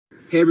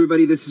Hey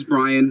everybody, this is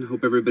Brian.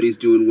 Hope everybody's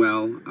doing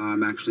well.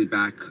 I'm actually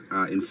back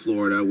in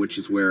Florida, which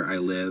is where I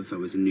live. I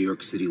was in New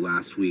York City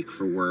last week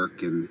for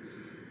work, and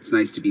it's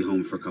nice to be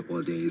home for a couple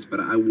of days. But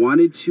I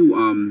wanted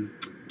to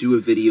do a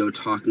video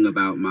talking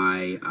about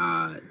my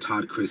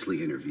Todd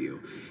Chrisley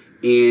interview.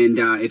 And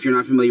if you're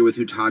not familiar with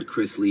who Todd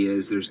Chrisley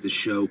is, there's the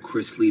show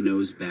Chrisley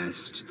Knows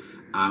Best,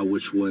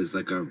 which was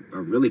like a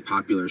really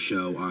popular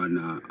show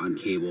on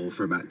cable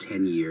for about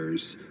 10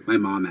 years. My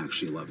mom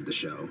actually loved the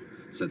show.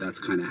 So that's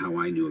kind of how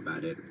I knew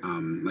about it.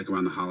 Like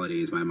around the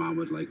holidays, my mom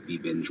would like be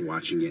binge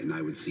watching it and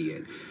I would see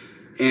it.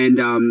 And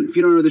if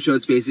you don't know the show,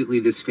 it's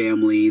basically this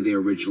family. They're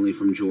originally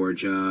from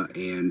Georgia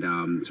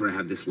and sort of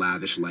have this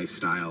lavish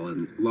lifestyle.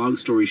 And long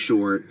story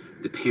short,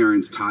 the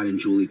parents, Todd and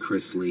Julie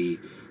Chrisley,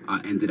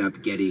 ended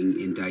up getting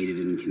indicted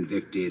and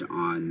convicted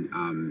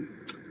on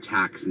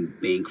tax and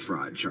bank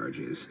fraud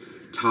charges.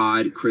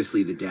 Todd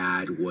Chrisley, the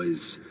dad,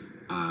 was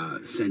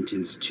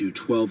sentenced to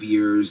 12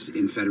 years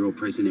in federal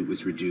prison. It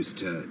was reduced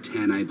to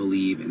 10, I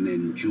believe. And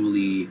then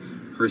Julie,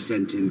 her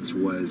sentence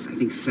was, I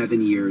think,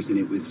 7 years, and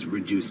it was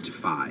reduced to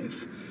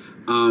 5.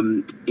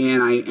 And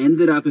I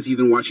ended up, if you've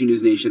been watching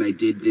News Nation, I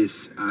did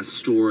this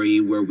story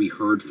where we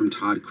heard from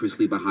Todd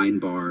Chrisley behind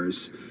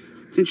bars.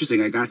 It's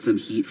interesting. I got some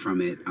heat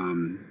from it.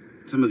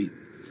 Some of you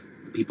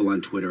people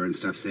on Twitter and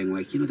stuff saying,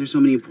 like, there's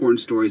so many important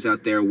stories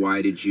out there.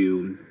 Why did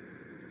you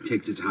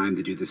take the time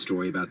to do this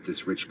story about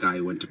this rich guy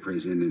who went to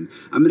prison? And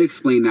I'm going to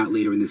explain that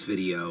later in this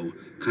video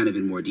kind of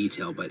in more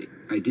detail, but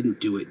I didn't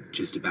do it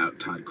just about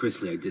Todd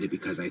Chrisley. I did it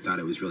because I thought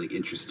it was really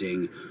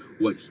interesting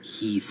what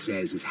he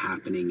says is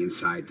happening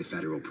inside the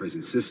federal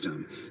prison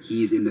system.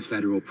 He's in the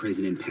federal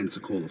prison in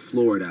Pensacola,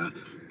 Florida,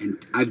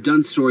 and I've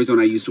done stories when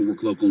I used to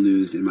work local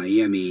news in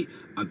Miami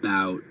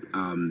about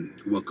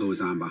what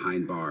goes on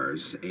behind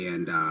bars,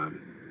 and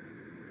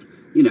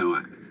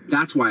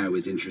that's why I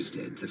was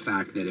interested. The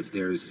fact that if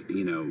there's,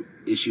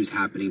 issues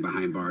happening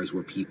behind bars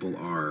where people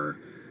are,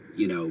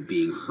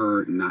 being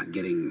hurt and not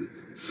getting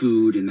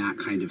food and that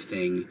kind of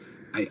thing,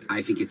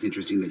 I think it's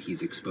interesting that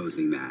he's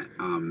exposing that.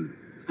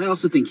 I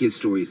also think his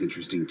story is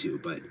interesting too,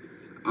 but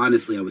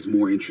honestly, I was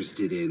more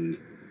interested in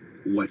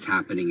what's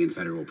happening in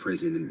federal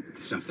prison and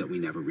the stuff that we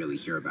never really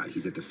hear about.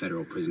 He's at the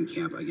federal prison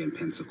camp, again,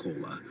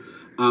 Pensacola.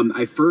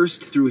 I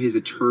first, through his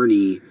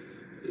attorney,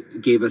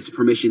 gave us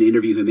permission to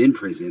interview him in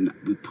prison.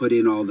 We put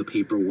in all the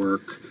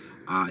paperwork.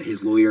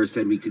 His lawyer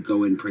said we could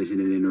go in prison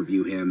and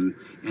interview him,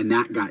 and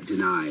that got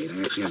denied.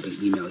 I actually have the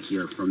email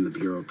here from the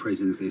Bureau of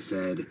Prisons. They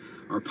said,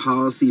 our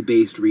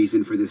policy-based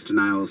reason for this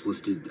denial is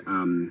listed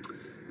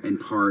in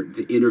part,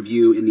 the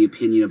interview, in the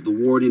opinion of the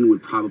warden,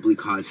 would probably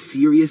cause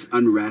serious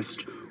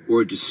unrest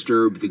or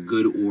disturb the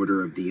good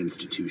order of the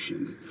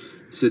institution.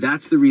 So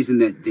that's the reason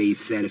that they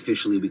said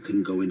officially we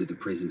couldn't go into the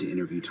prison to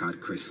interview Todd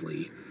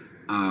Chrisley.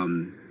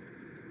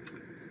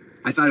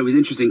 I thought it was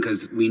interesting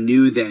because we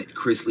knew that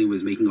Chrisley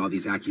was making all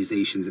these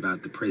accusations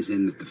about the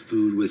prison, that the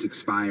food was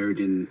expired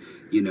and,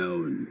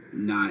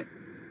 not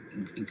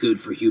good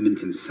for human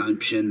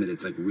consumption, that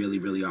it's like really,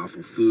 really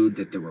awful food,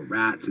 that there were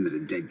rats and that a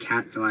dead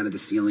cat fell out of the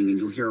ceiling, and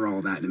you'll hear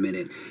all that in a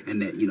minute,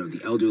 and that,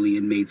 the elderly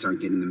inmates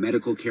aren't getting the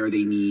medical care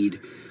they need.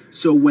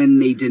 So when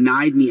they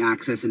denied me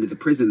access into the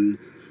prison,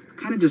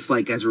 kind of just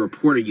like as a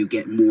reporter, you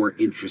get more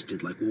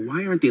interested, like, well,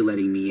 why aren't they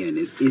letting me in?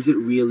 Is it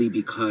really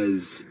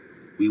because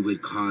we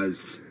would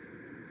cause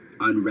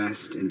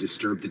unrest and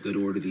disturb the good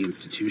order of the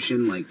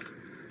institution? Like,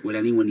 would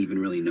anyone even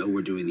really know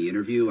we're doing the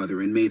interview?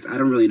 Other inmates? I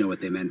don't really know what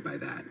they meant by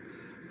that.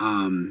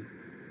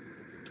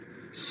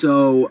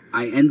 So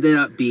I ended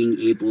up being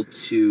able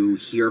to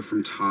hear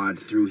from Todd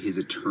through his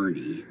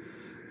attorney.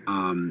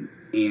 And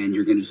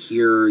you're going to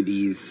hear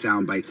these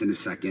sound bites in a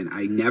second.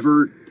 I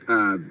never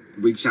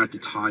reached out to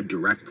Todd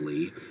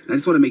directly. And I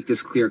just want to make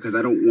this clear because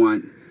I don't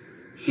want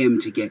him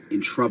to get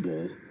in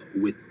trouble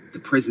with the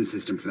prison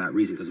system for that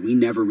reason, because we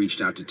never reached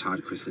out to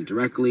Todd Chrisley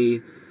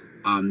directly.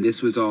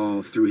 This was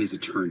all through his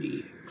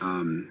attorney.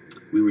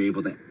 We were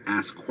able to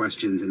ask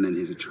questions, and then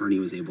his attorney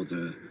was able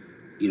to,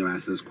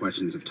 ask those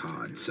questions of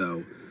Todd.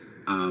 So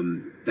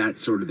that's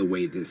sort of the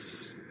way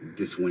this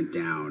went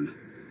down.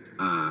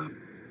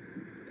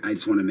 I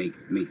just want to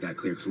make that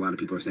clear because a lot of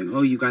people are saying,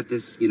 "Oh, you got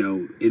this,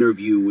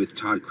 interview with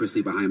Todd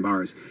Chrisley behind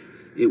bars."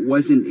 It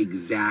wasn't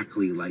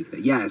exactly like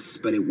that. Yes,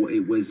 but it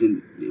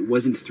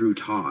wasn't through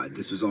Todd.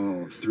 This was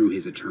all through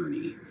his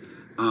attorney.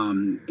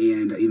 And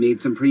he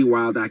made some pretty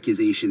wild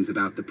accusations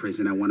about the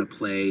prison. I want to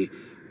play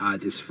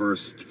this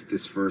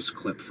first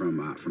clip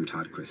from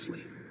Todd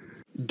Chrisley.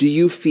 Do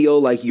you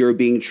feel like you're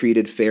being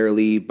treated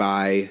fairly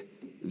by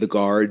the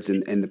guards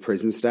and the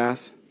prison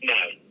staff? No.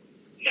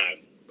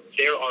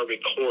 There are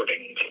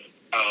recordings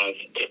of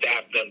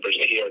staff members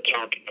here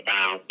talking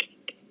about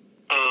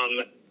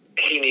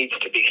he needs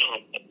to be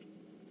humble.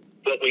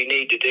 What we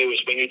need to do is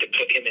we need to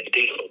put him in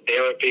diesel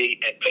therapy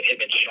and put him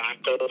in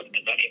shackles and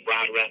let him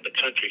ride around the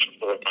country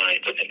for 4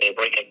 months and then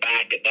bring him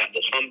back, and that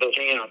will humble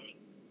him.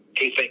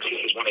 He thinks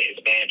this is one of his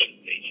mansions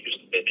that he's used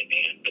to living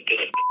in, but this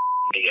is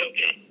video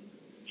game.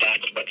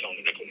 That's what's on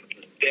the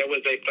recording. There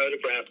was a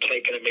photograph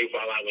taken of me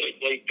while I was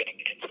sleeping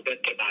and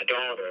sent to my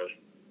daughter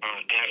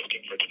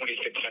asking for $2,600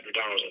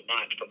 a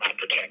month for my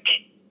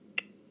protection.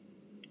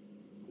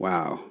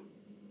 Wow.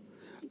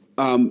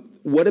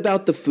 What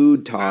about the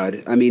food,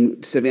 Todd? I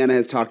mean, Savannah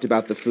has talked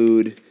about the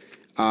food.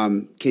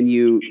 Can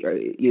you,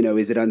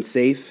 is it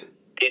unsafe?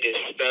 It is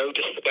so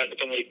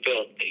disgustingly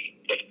filthy.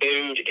 The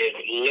food is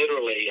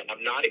literally,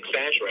 I'm not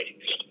exaggerating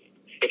this.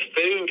 The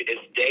food is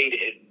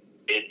dated,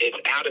 it's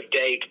out of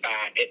date by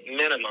at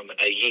minimum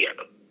a year.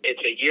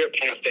 It's a year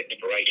past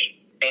expiration.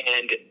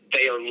 And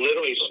they are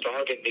literally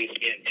starving these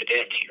men to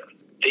death here.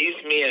 These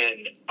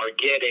men are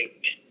getting,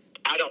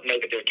 I don't know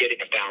that they're getting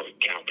 1,000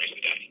 calories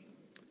a day.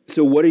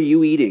 So what are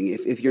you eating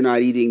if you're not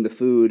eating the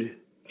food?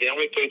 The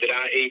only food that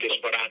I eat is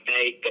what I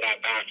make that I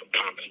buy from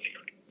commissary.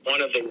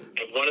 One of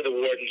the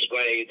warden's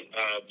ways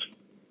of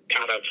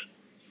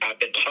I've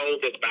been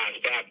told this by a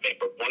staff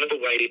member, one of the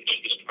ways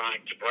she's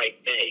trying to break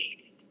me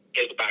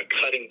is by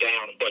cutting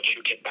down what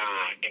you can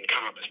buy in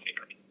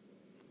commissary.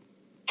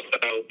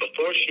 So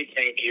before she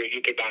came here,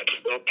 you could buy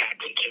 12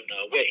 packs of tuna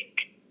a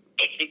week.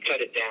 She cut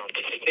it down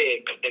to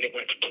 6, then it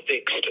went from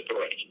 6 to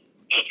 3.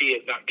 She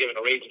has not given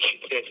a reason. She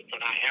says,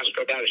 when I asked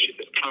her about it, she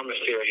says,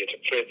 commissary is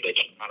a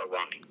privilege, not a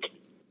right.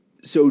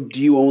 So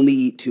do you only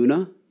eat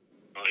tuna?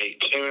 I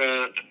eat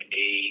tuna, I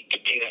eat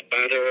peanut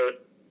butter,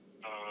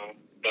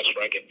 that's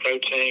where I get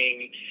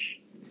protein.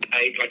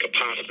 I eat like a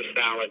pasta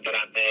salad that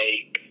I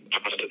make,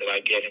 pasta that I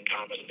get in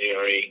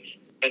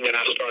commissary, and then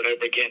I start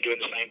over again doing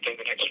the same thing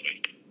the next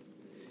week.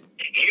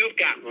 You've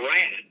got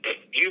rats,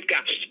 you've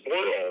got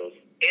squirrels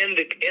in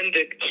the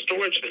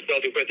storage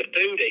facility where the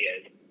food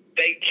is.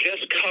 They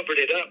just covered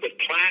it up with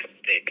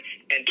plastic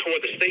and tore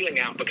the ceiling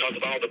out because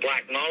of all the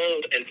black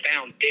mold and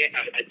found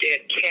a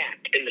dead cat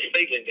in the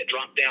ceiling that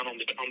dropped down on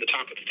the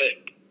top of the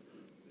food.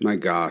 My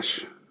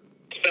gosh.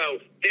 So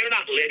they're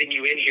not letting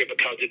you in here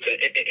because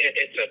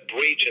it's a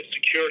breach of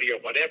security or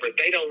whatever.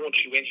 They don't want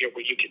you in here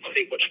where you can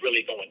see what's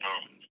really going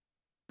on.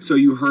 So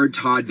you heard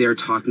Todd there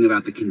talking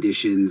about the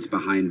conditions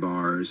behind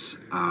bars.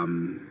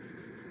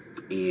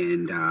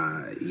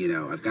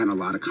 I've gotten a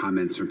lot of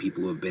comments from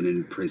people who have been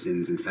in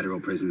prisons and federal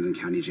prisons and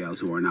county jails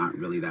who are not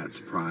really that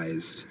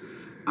surprised.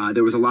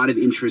 There was a lot of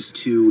interest,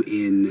 too,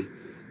 in,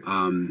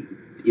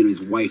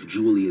 his wife,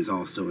 Julie, is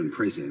also in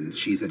prison.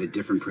 She's at a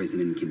different prison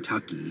in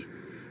Kentucky,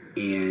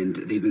 and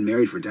they've been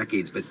married for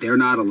decades, but they're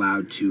not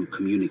allowed to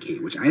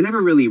communicate, which I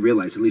never really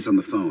realized, at least on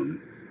the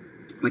phone.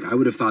 Like, I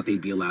would have thought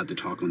they'd be allowed to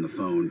talk on the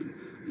phone,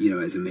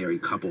 as a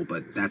married couple,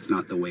 but that's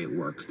not the way it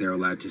works. They're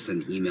allowed to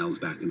send emails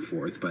back and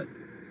forth, but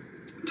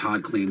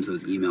Todd claims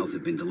those emails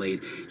have been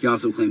delayed. He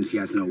also claims he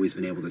hasn't always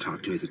been able to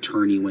talk to his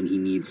attorney when he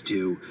needs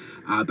to.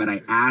 But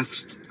I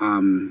asked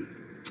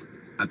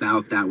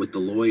about that with the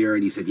lawyer,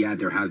 and he said, yeah,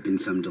 there have been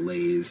some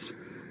delays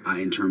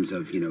in terms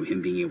of,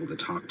 him being able to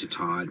talk to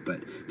Todd.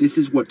 But this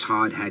is what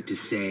Todd had to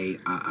say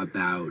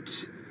about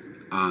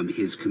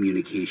his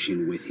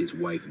communication with his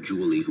wife,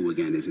 Julie, who,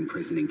 again, is in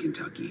prison in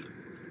Kentucky.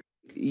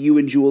 You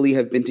and Julie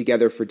have been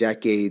together for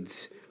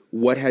decades.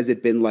 What has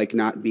it been like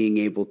not being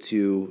able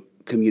to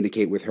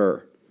communicate with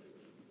her?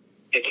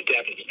 It's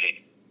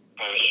devastating.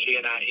 She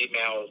and I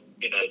email,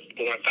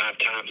 4 and 5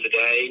 times a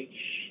day,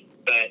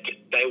 but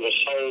they will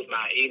hold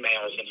my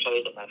emails and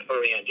hold them on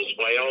her end as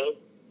well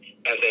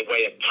as a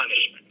way of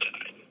punishment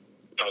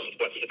because of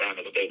what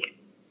Savannah's doing.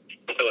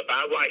 So if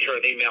I write her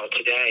an email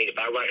today, if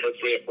I write her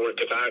 3 or 4,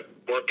 because I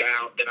work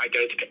out, then I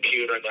go to the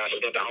computer and I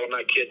send all of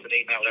my kids an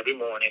email every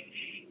morning,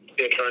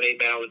 send her an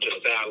email and just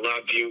say, I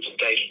love you,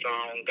 stay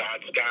strong,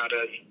 God's got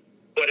us,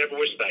 whatever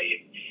we're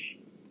saying.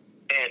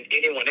 And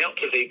anyone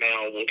else's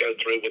email will go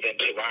through within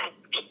 2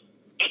 hours.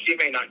 She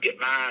may not get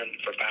mine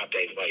for 5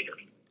 days later.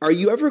 Are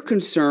you ever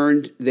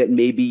concerned that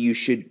maybe you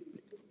should,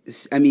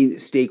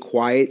 stay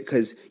quiet?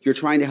 Because you're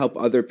trying to help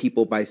other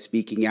people by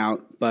speaking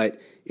out,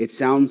 but it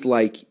sounds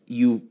like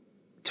you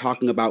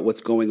talking about what's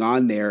going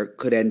on there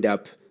could end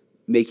up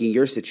making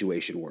your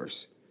situation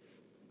worse.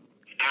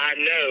 I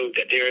know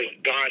that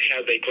God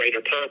has a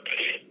greater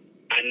purpose.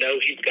 I know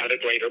he's got a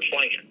greater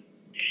plan.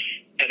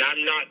 And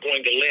I'm not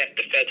going to let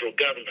the federal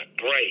government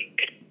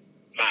break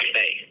my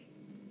faith.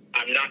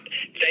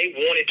 They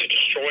wanted to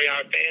destroy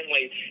our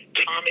family.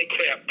 Tommy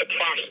Krepp, the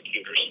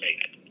prosecutor,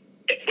 said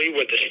that we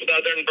were the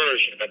southern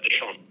version of the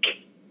Trumps.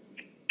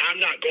 I'm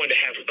not going to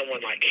have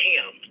someone like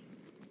him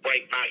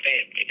break my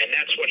family. And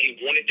that's what he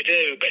wanted to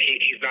do, but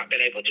he's not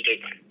been able to do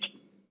that.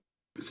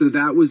 So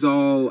that was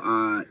all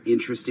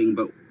interesting,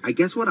 but I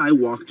guess what I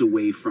walked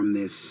away from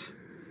this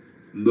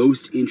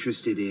most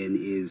interested in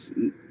is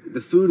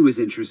the food was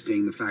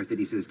interesting. The fact that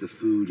he says the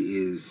food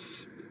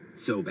is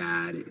so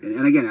bad.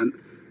 And again, I'm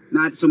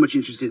not so much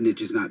interested in it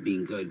just not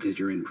being good because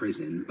you're in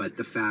prison, but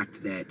the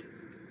fact that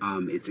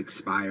it's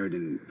expired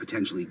and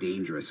potentially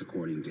dangerous,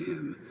 according to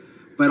him.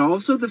 But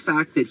also the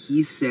fact that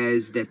he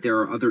says that there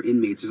are other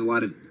inmates. There's a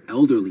lot of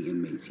elderly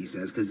inmates, he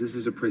says, because this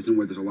is a prison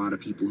where there's a lot of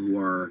people who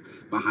are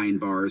behind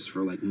bars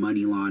for like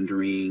money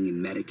laundering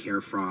and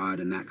Medicare fraud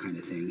and that kind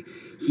of thing.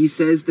 He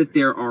says that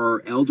there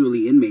are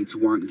elderly inmates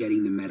who aren't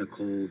getting the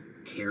medical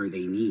care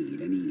they need.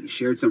 And he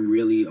shared some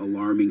really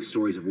alarming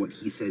stories of what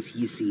he says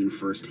he's seen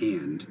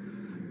firsthand.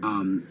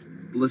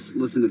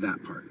 listen to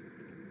that part.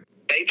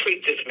 They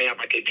treat this man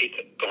like a piece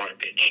of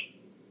garbage.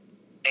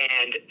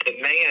 And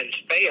the man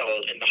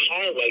fell in the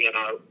hallway in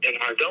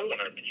our dorm,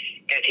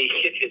 and he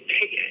hit his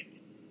head.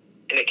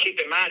 And to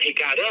keep in mind, he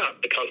got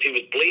up because he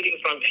was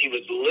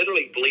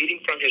literally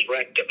bleeding from his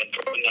rectum and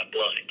throwing up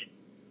blood.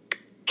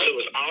 So it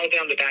was all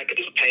down the back of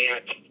his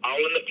pants, all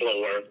on the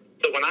floor.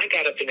 So when I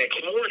got up the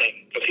next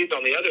morning, because he's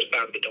on the other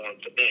side of the dorm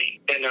from me,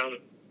 and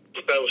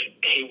so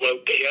he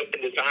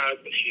opened his eyes,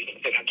 and he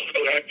said, "I'm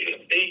so happy to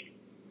see you."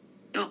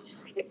 Oh.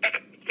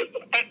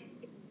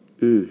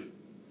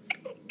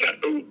 No.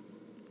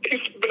 He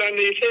said, "But I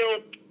need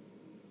help."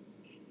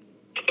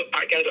 So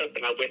I got up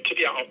and I went to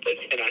the office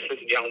and I said,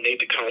 "Y'all need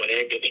to call an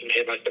ambulance from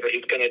him." I said, "Or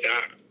he's going to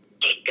die."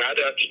 She got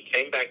up, she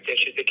came back there,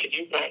 she said, "Can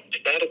you walk to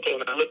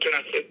medical?" And I looked at her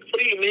and I said, "What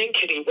do you mean,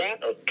 can he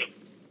walk?"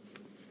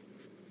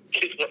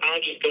 She said, "Well,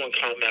 I'll just go and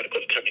call medical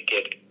to come and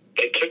get him."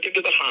 They took him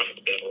to the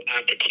hospital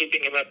after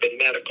keeping him up in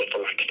medical for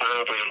like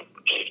 5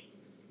 hours.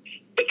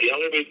 But the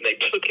only reason they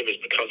took him is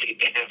because he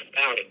passed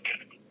out in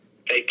medical.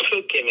 They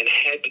took him and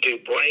had to do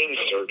brain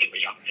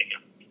surgery on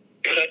him.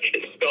 Cut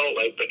his skull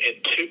open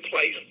in 2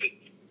 places,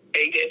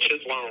 8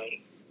 inches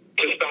long,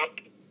 to stop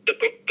the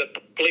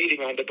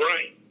bleeding on the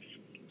brain.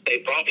 They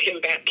brought him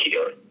back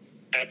here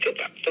after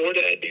about 4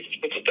 days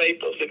with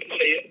staples in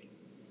his head.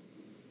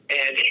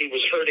 And he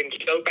was hurting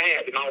so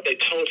bad, and all they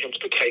told him was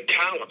to take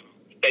Tylenol.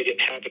 They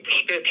didn't have the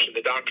prescription.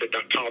 The doctor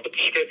called the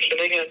prescription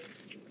in.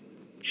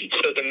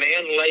 So the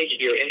man lay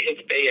here in his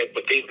bed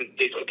with these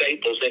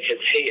staples in his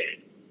head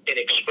in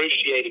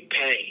excruciating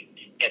pain,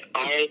 and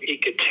all he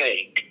could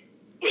take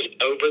was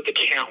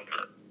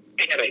over-the-counter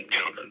headache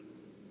powder.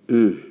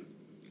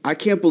 I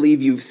can't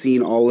believe you've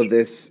seen all of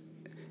this,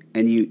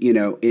 and you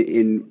know,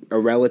 in a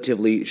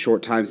relatively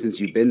short time since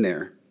you've been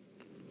there.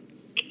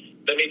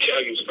 Let me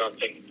tell you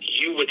something.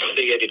 You would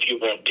see it if you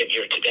walked in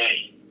here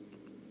today.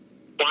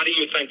 Why do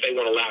you think they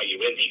won't allow you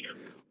in here?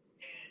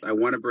 I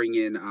want to bring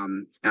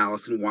in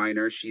Allison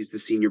Weiner. She's the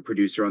senior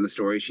producer on the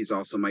story. She's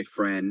also my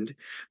friend,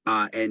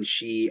 and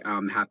she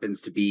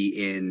happens to be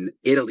in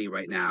Italy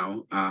right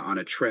now on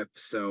a trip.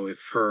 So if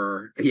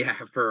her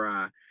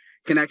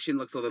connection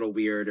looks a little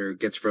weird or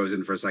gets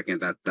frozen for a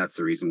second, that's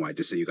the reason why,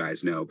 just so you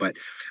guys know. But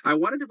I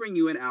wanted to bring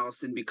you in,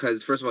 Allison,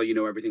 because first of all, you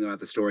know everything about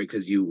the story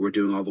because you were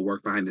doing all the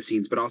work behind the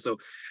scenes. But also,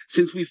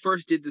 since we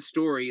first did the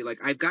story, like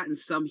I've gotten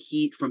some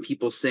heat from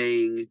people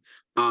saying,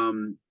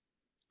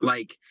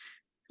 like,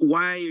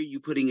 why are you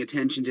putting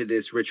attention to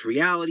this rich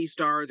reality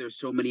star? There's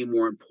so many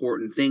more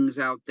important things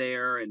out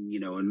there and, you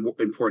know, and more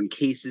important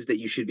cases that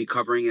you should be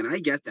covering. And I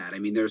get that. I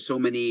mean, there's so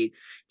many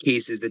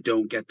cases that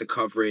don't get the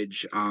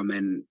coverage,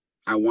 and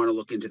I want to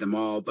look into them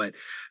all. But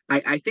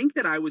I think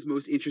that I was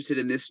most interested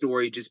in this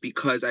story just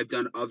because I've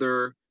done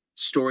other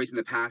stories in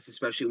the past,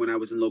 especially when I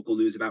was in local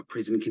news about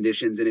prison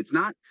conditions. And it's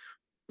not,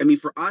 I mean,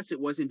 for us, it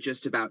wasn't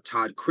just about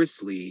Todd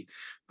Chrisley.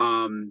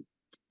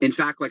 In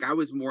fact, like I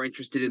was more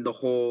interested in the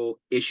whole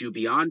issue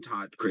beyond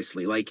Todd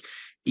Chrisley. Like,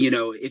 you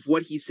know, if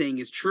what he's saying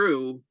is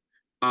true,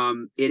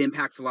 it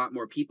impacts a lot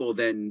more people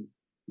than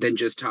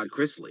just Todd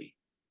Chrisley.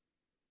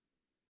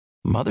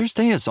 Mother's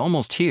Day is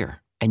almost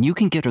here, and you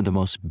can get her the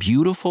most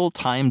beautiful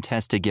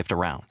time-tested gift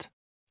around.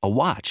 A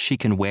watch she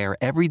can wear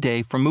every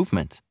day from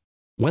Movement.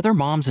 Whether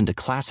mom's into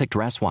classic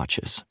dress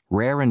watches,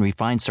 rare and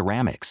refined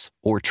ceramics,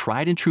 or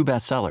tried and true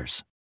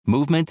bestsellers,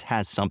 Movement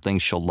has something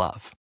she'll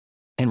love.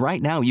 And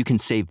right now, you can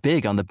save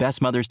big on the best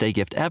Mother's Day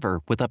gift ever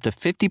with up to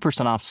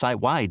 50% off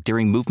site-wide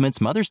during Movement's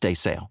Mother's Day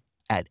sale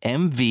at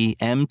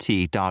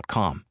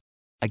MVMT.com.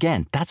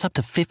 Again, that's up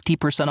to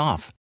 50%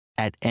 off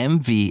at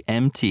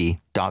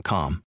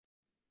MVMT.com.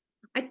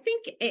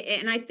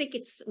 I think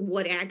it's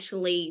what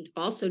actually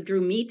also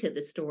drew me to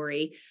the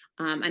story.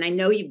 And I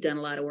know you've done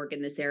a lot of work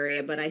in this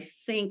area, but I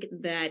think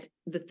that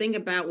the thing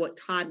about what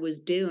Todd was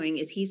doing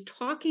is he's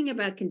talking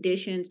about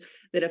conditions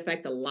that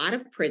affect a lot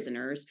of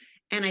prisoners.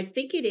 And I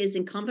think it is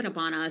incumbent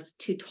upon us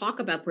to talk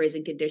about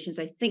prison conditions.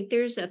 I think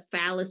there's a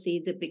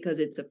fallacy that because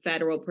it's a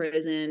federal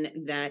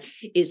prison that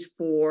is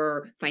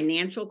for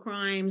financial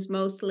crimes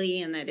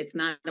mostly, and that it's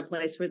not a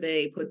place where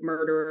they put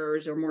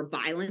murderers or more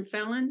violent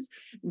felons,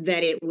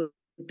 that it would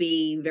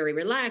be very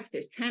relaxed.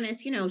 There's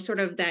tennis, you know,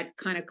 sort of that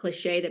kind of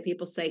cliche that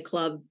people say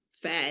club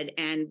fed.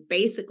 And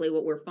basically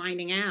what we're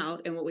finding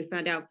out and what we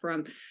found out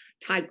from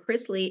Todd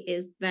Chrisley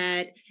is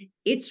that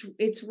it's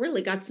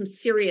really got some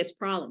serious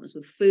problems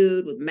with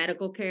food, with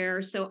medical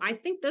care. So I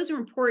think those are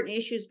important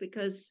issues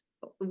because,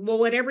 well,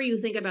 whatever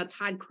you think about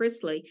Todd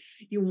Chrisley,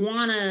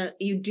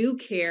 you do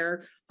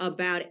care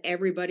about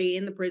everybody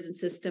in the prison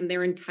system.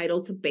 They're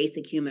entitled to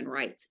basic human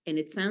rights. And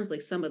it sounds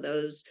like some of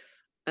those,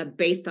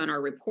 based on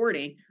our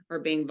reporting, are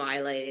being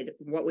violated.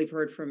 What we've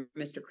heard from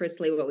Mr.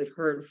 Chrisley, what we've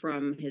heard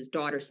from his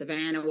daughter,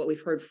 Savannah, what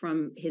we've heard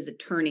from his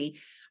attorney,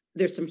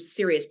 there's some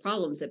serious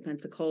problems at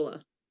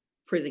Pensacola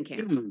prison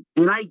camp.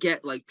 And I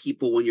get like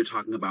people when you're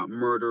talking about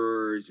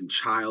murderers and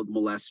child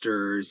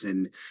molesters,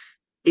 and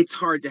it's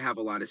hard to have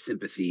a lot of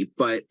sympathy,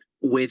 but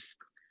I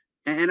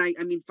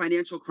mean,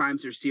 financial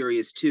crimes are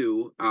serious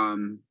too.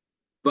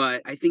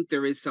 But I think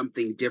there is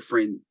something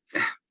different.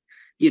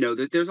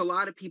 there's a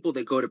lot of people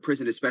that go to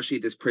prison, especially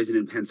this prison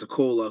in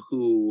Pensacola,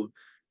 who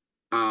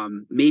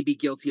may be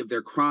guilty of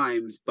their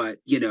crimes, but,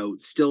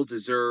 still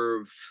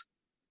deserve,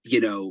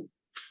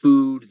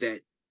 food that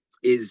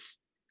is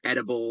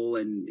edible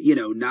and,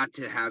 not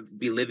to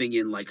be living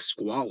in like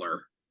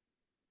squalor.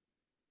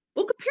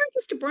 Well, compare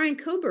this to Brian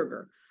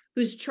Koberger,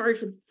 who's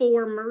charged with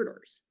 4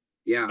 murders.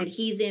 Yeah. And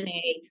he's in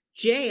a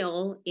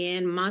jail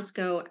in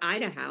Moscow,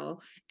 Idaho,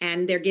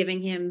 and they're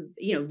giving him,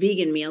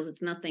 vegan meals.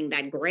 It's nothing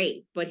that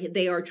great, but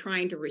they are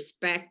trying to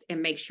respect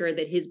and make sure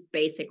that his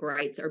basic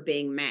rights are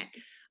being met.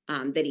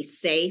 That he's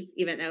safe,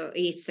 even though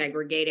he's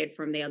segregated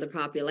from the other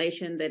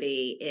population, that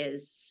he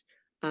is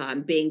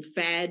being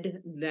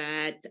fed,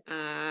 that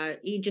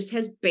he just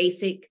has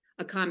basic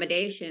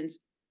accommodations,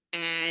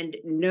 and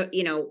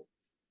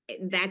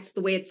that's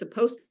the way it's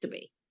supposed to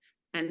be.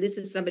 And this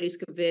is somebody who's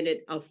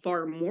committed a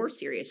far more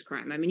serious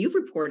crime. I mean, you've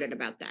reported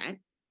about that.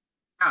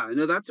 Yeah,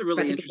 no, that's a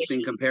really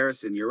interesting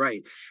comparison. You're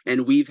right.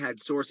 And we've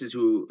had sources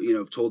who,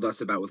 have told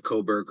us about with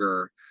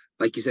Koberger,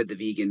 like you said, the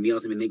vegan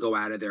meals. I mean, they go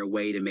out of their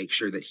way to make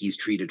sure that he's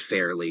treated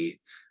fairly.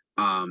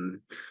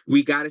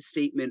 We got a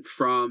statement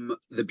from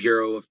the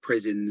Bureau of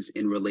Prisons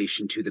in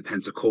relation to the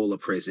Pensacola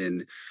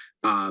prison.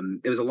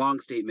 It was a long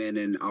statement,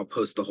 and I'll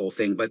post the whole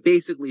thing, but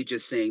basically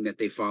just saying that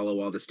they follow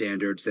all the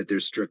standards, that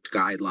there's strict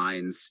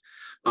guidelines.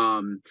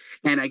 And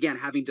again,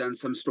 having done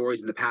some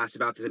stories in the past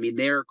about this, I mean,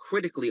 they're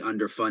critically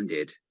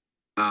underfunded,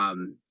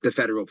 the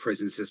federal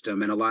prison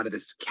system, and a lot of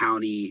the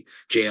county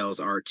jails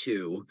are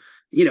too.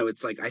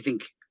 It's like, I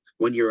think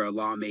when you're a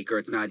lawmaker,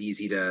 it's not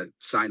easy to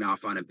sign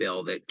off on a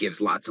bill that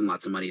gives lots and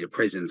lots of money to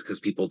prisons because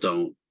people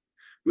don't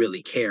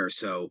really care.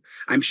 So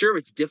I'm sure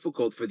it's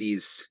difficult for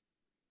these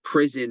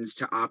prisons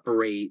to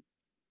operate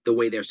the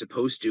way they're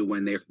supposed to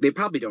when they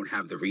probably don't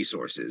have the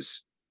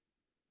resources.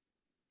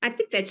 I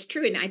think that's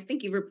true. And I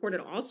think you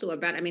reported also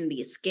about,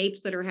 the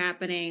escapes that are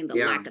happening, the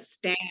lack of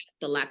staff,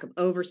 the lack of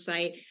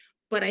oversight.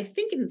 But I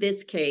think in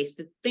this case,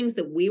 the things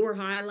that we were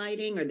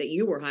highlighting, or that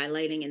you were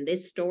highlighting in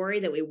this story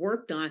that we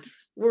worked on,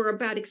 were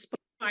about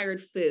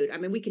expired food. I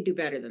mean, we could do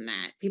better than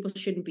that. The food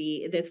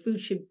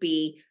should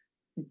be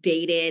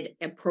dated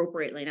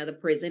appropriately. Now, the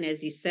prison,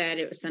 as you said,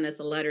 it sent us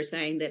a letter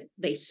saying that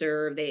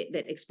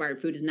that expired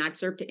food is not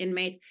served to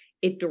inmates.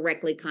 It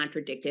directly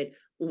contradicted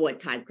what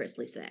Todd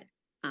Chrisley said.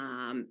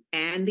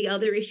 And the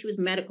other issue is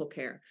medical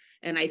care.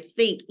 And I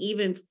think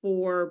even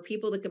for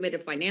people that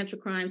committed financial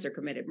crimes or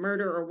committed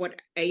murder or what,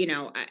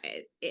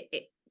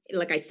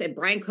 like I said,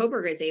 Brian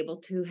Koberger is able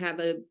to have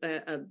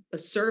a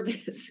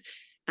service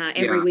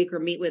every week, or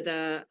meet with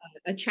a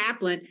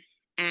chaplain.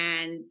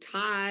 And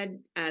Todd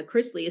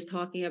Chrisley is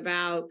talking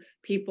about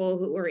people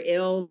who are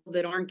ill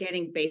that aren't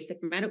getting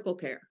basic medical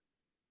care.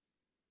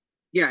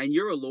 Yeah, and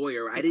you're a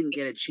lawyer. I didn't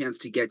get a chance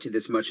to get to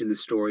this much in the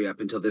story up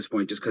until this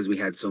point, just because we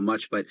had so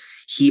much. But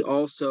he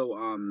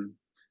also,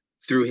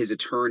 through his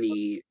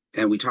attorney,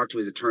 and we talked to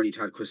his attorney,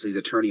 Todd Chrisley's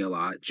attorney a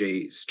lot,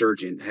 Jay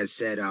Sturgeon, has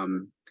said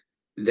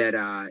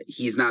that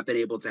he's not been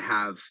able to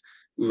have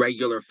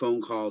regular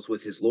phone calls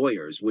with his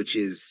lawyers, which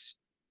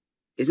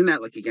isn't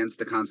that like against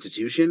the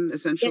Constitution,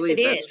 essentially?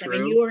 Yes, it is. I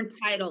mean,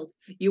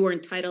 you were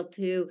entitled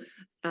to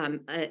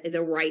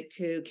the right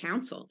to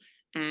counsel.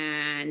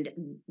 And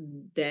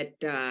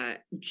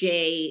that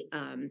Jay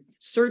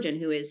Surgeon,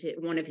 who is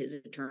one of his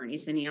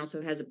attorneys, and he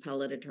also has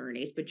appellate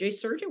attorneys, but Jay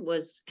Surgeon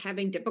was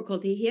having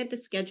difficulty. He had to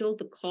schedule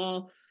the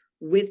call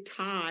with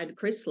Todd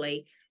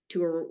Chrisley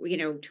to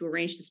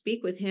arrange to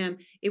speak with him.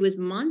 It was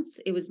months.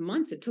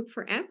 It took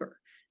forever.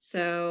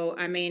 So,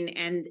 I mean,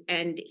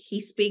 and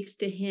he speaks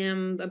to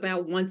him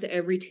about once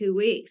every 2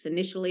 weeks.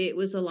 Initially, it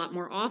was a lot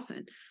more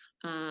often.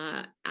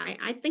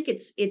 I think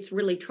it's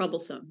really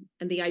troublesome.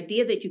 And the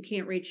idea that you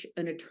can't reach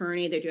an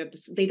attorney, that you have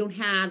to, they don't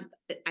have,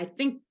 I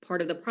think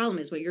part of the problem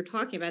is what you're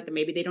talking about, that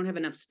maybe they don't have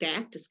enough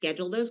staff to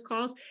schedule those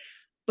calls.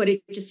 But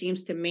it just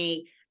seems to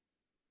me,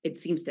 it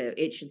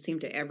should seem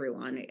to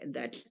everyone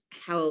that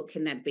how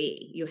can that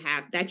be?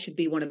 That should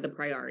be one of the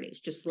priorities,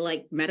 just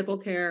like medical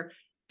care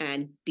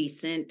and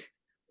decent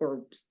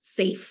or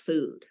safe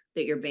food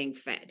that you're being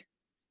fed.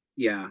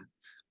 Yeah.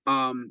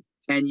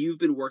 And you've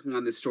been working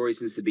on this story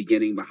since the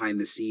beginning, behind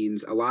the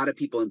scenes. A lot of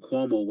people in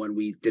Cuomo, when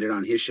we did it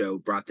on his show,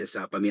 brought this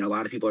up. I mean, a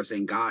lot of people are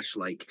saying, gosh,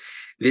 like,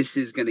 this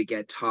is going to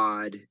get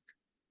Todd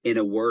in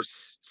a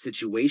worse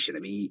situation. I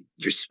mean,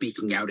 you're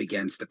speaking out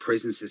against the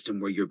prison system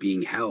where you're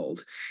being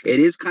held.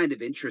 It is kind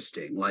of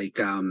interesting. Like,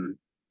 I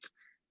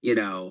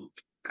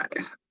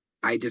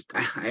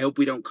hope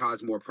we don't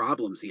cause more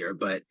problems here.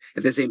 But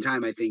at the same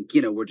time, I think,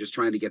 we're just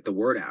trying to get the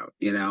word out,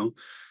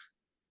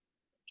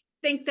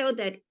 Think though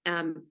that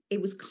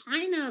it was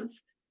kind of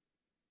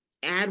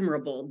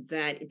admirable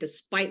that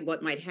despite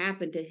what might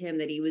happen to him,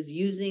 that he was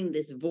using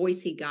this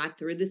voice he got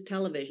through this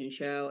television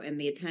show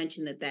and the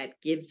attention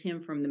that gives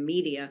him from the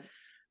media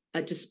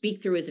to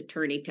speak through his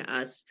attorney to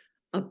us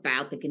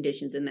about the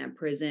conditions in that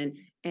prison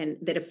and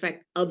that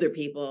affect other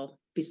people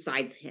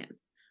besides him.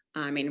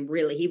 I mean,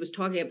 really, he was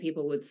talking to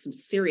people with some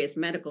serious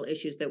medical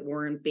issues that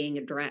weren't being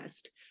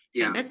addressed.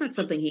 Yeah, and that's not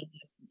something he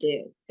has to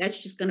do. That's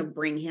just going to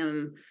bring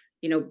him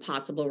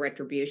possible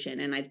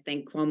retribution. And I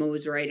think Cuomo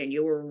was right, and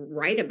you were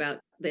right about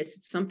this.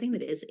 It's something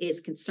that is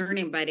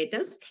concerning, but it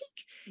does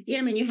take,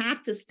 you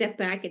have to step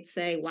back and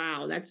say,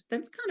 wow, that's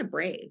kind of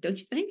brave, don't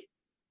you think?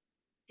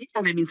 Yeah,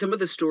 and I mean, some of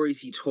the stories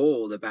he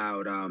told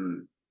about,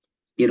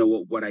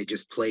 what I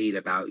just played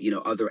about,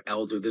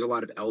 there's a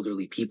lot of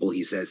elderly people,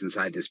 he says,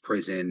 inside this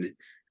prison,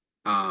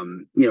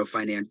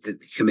 that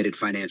committed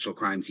financial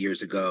crimes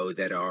years ago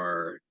that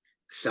are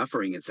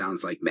suffering, it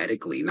sounds like,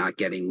 medically, not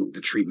getting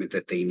the treatment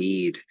that they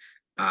need.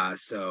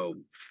 So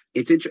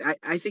it's interesting.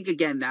 I think,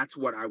 again, that's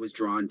what I was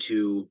drawn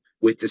to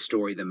with the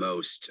story the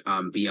most,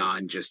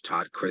 beyond just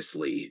Todd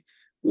Chrisley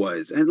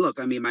was. And look,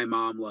 I mean, my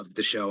mom loved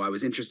the show. I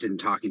was interested in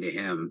talking to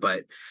him,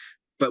 but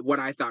what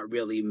I thought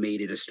really made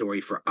it a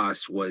story for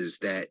us was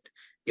that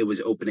it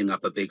was opening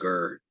up a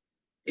bigger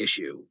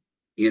issue,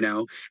 And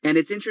it's Kind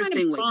of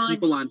interesting, like, broad.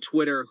 people on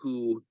Twitter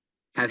who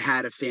have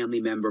had a family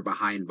member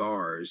behind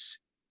bars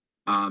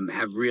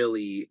have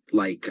really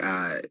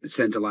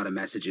sent a lot of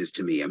messages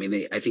to me. I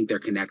mean, I think they're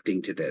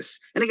connecting to this.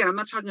 And again, I'm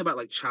not talking about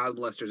like child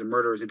molesters and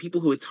murderers and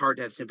people who it's hard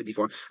to have sympathy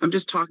for. I'm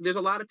just talking. There's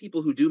a lot of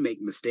people who do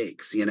make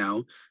mistakes,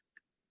 that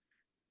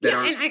Yeah,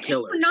 aren't and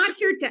killers.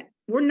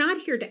 we're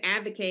not here to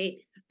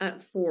advocate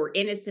for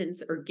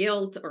innocence or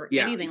guilt or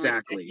Yeah, anything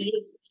exactly. like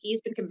that.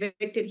 He's been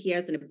convicted. He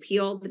has an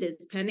appeal that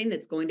is pending.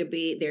 That's going to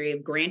be, they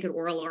have granted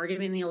oral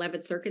argument in the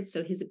 11th Circuit,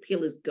 so his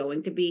appeal is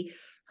going to be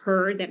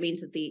heard. That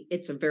means that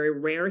it's a very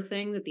rare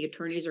thing that the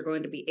attorneys are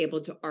going to be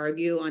able to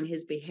argue on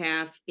his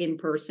behalf in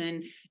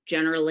person.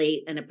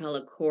 Generally, an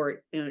appellate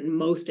court, in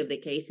most of the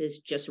cases,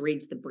 just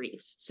reads the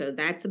briefs. So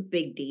that's a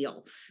big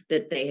deal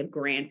that they have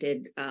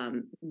granted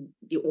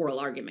the oral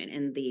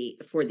argument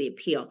for the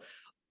appeal.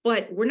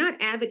 But we're not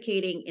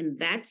advocating in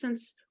that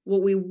sense.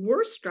 What we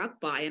were struck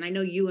by, and I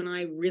know you and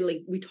I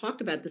we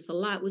talked about this a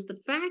lot, was the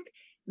fact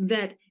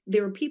that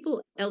there are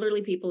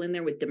elderly people in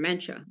there with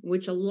dementia,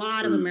 which a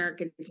lot of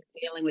Americans are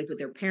dealing with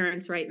their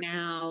parents right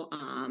now,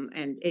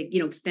 and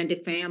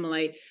extended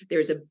family.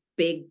 There's a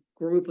big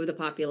group of the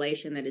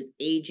population that is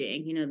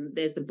aging.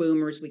 As the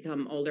boomers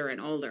become older and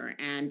older,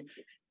 and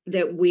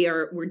that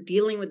we're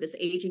dealing with this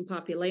aging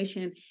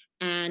population,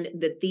 and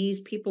that these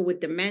people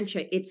with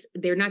dementia,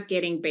 they're not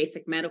getting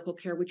basic medical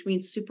care, which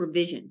means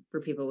supervision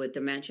for people with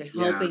dementia,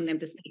 helping them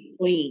to stay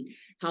clean,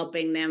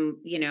 helping them,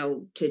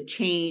 to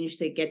change,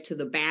 to get to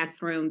the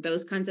bathroom,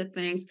 those kinds of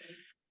things.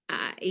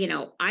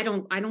 I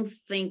don't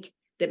think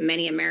that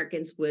many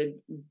Americans would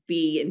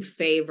be in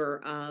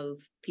favor of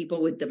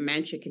people with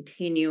dementia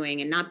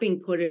continuing and not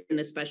being put in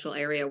a special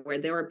area where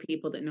there are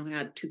people that know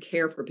how to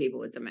care for people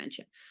with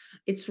dementia.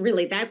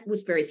 That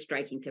was very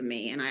striking to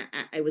me. And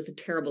it was a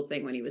terrible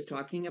thing when he was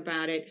talking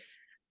about it,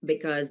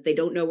 because they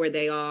don't know where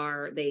they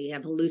are. They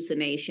have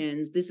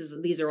hallucinations.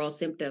 These are all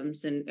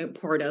symptoms and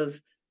part of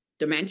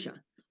dementia,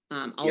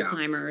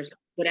 Alzheimer's,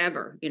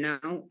 whatever,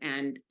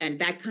 and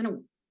that kind of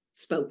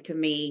spoke to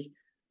me.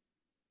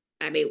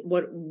 I mean,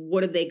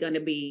 what are they going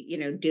to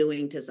be,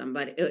 doing to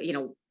somebody?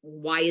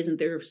 Why isn't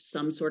there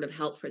some sort of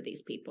help for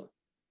these people?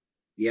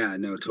 Yeah,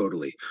 no,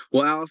 totally.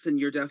 Well, Allison,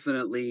 you're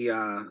definitely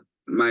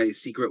my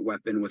secret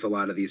weapon with a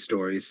lot of these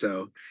stories.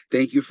 So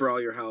thank you for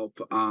all your help.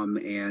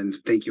 And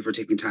thank you for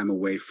taking time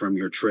away from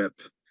your trip.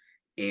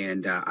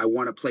 And I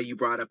want to play, you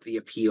brought up the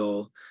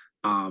appeal.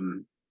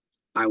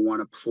 I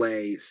want to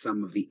play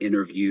some of the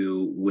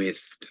interview with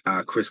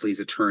Chrisley's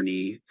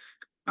attorney.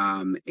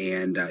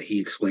 And he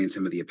explained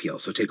some of the appeal.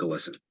 So take a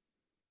listen.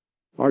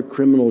 Our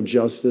criminal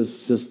justice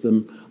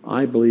system,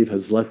 I believe,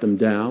 has let them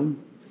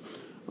down.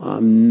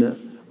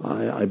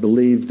 I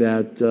believe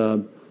that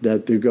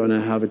they're going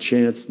to have a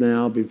chance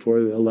now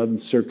before the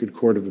 11th Circuit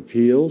Court of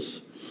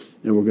Appeals,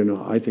 and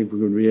I think we're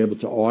going to be able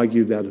to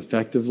argue that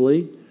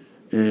effectively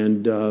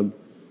and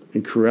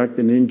correct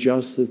an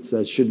injustice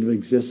that shouldn't have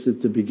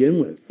existed to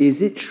begin with.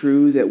 Is it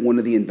true that one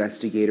of the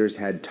investigators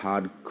had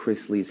Todd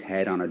Chrisley's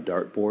head on a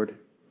dartboard?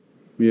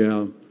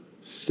 Yeah,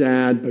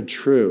 sad but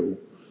true.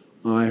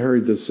 I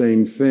heard the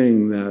same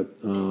thing,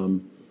 that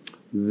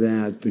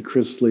the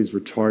Chrisleys were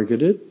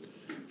targeted,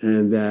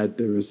 and that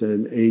there was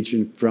an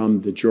agent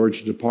from the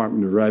Georgia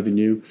Department of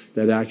Revenue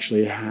that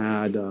actually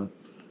had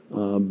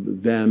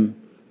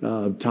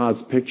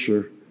Todd's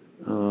picture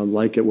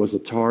like it was a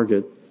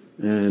target,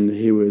 and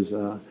he was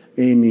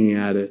aiming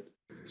at it.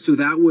 So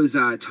that was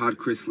Todd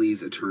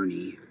Chrisley's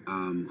attorney,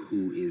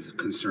 who is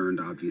concerned,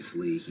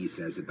 obviously, he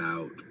says,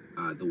 about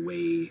the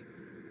way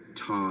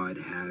Todd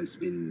has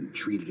been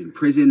treated in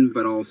prison,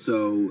 but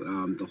also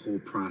the whole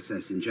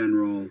process in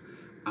general.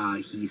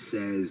 He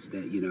says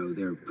that,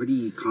 they're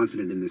pretty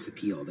confident in this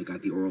appeal. They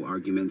got the oral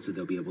argument, so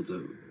they'll be able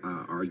to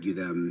argue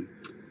them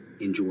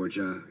in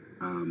Georgia.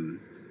 And,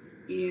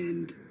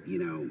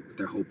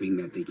 they're hoping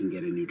that they can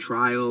get a new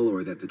trial,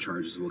 or that the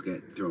charges will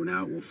get thrown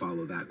out. We'll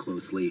follow that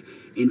closely.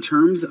 In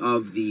terms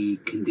of the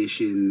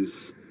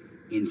conditions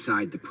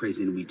inside the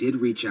prison, we did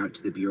reach out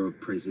to the Bureau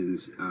of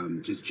Prisons,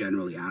 just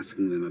generally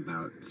asking them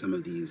about some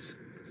of these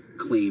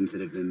claims that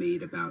have been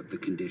made about the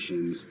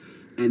conditions.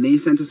 And they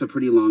sent us a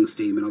pretty long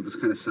statement. I'll just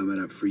kind of sum it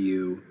up for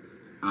you.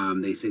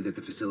 They say that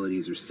the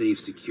facilities are safe,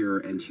 secure,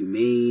 and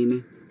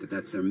humane, that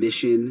that's their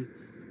mission,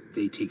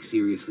 they take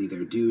seriously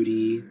their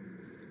duty,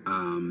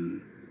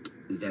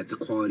 that the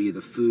quality of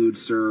the food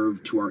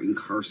served to our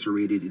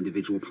incarcerated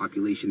individual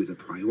population is a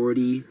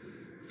priority.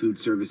 Food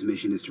service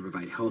mission is to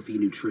provide healthy,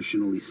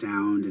 nutritionally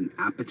sound, and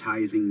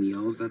appetizing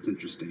meals. That's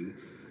interesting.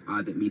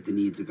 That meet the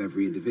needs of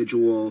every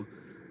individual.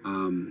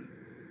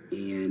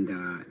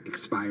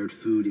 Expired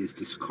food is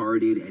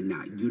discarded and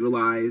not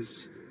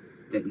utilized.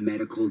 That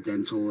medical,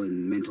 dental,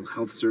 and mental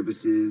health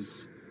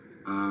services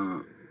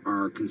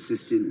are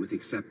consistent with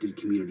accepted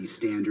community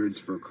standards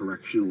for a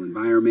correctional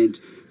environment.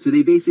 So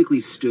they basically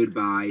stood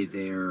by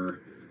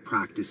their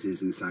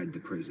practices inside the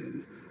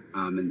prison.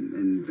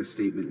 And the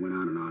statement went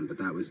on, but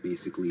that was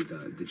basically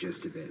the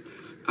gist of it.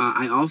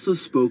 I also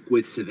spoke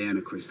with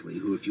Savannah Chrisley,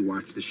 who, if you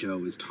watch the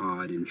show, is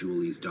Todd and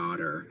Julie's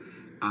daughter.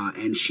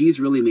 And she's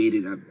really made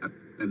it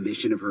a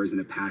mission of hers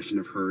and a passion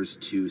of hers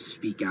to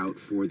speak out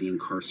for the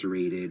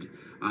incarcerated.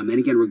 And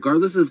again,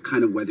 regardless of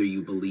kind of whether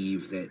you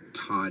believe that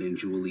Todd and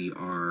Julie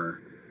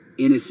are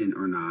innocent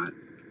or not,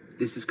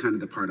 this is kind of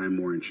the part I'm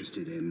more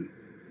interested in.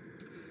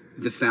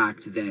 The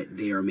fact that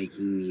they are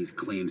making these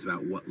claims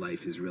about what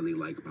life is really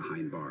like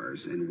behind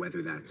bars and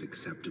whether that's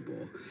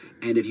acceptable.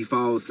 And if you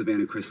follow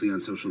Savannah Chrisley on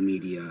social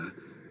media,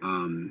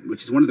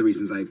 which is one of the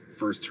reasons I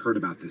first heard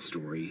about this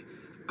story,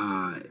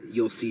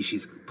 you'll see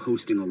she's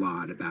posting a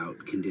lot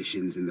about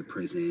conditions in the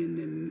prison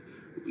and,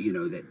 you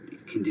know, that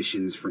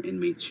conditions for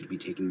inmates should be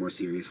taken more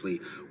seriously,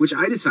 which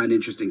I just found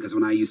interesting because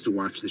when I used to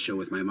watch the show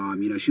with my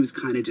mom, you know, she was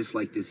kind of just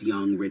like this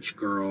young, rich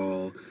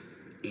girl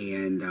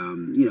and,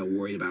 you know,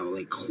 worried about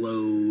like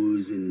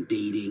clothes and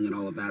dating and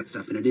all of that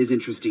stuff. And it is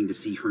interesting to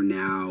see her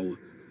now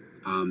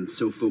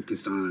so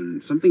focused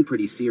on something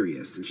pretty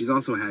serious. And she's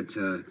also had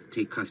to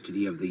take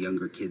custody of the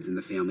younger kids in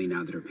the family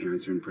now that her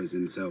parents are in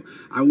prison. So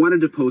I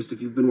wanted to post,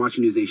 if you've been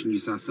watching News Nation, you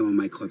saw some of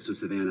my clips with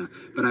Savannah,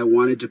 but I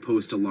wanted to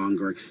post a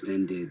longer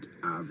extended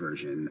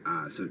version.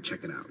 So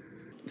check it out.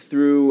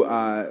 Through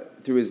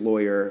his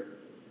lawyer,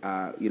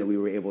 you know, we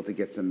were able to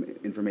get some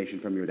information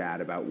from your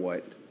dad about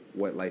what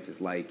life is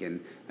like.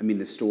 And I mean,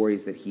 the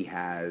stories that he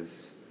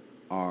has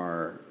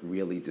are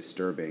really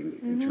disturbing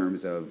in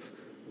terms of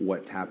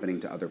what's happening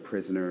to other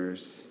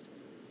prisoners,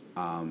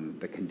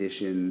 the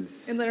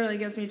conditions. It literally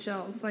gives me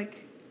chills,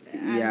 like,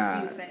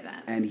 as you say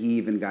that. And he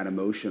even got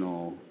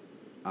emotional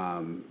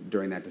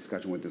during that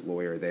discussion with his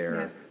lawyer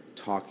there,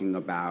 talking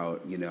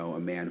about, you know, a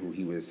man who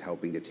he was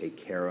helping to take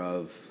care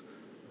of,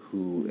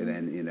 who, and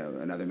then, you know,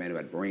 another man who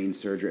had brain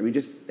surgery. I mean,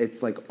 just,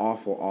 it's like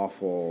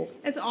awful.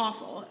 It's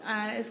awful,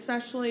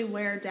 especially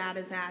where Dad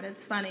is at.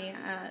 It's funny.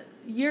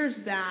 Years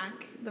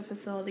back, the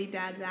facility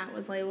Dad's at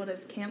was labeled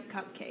as Camp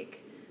Cupcake.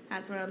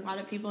 That's what a lot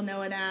of people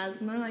know it as.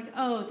 And they're like,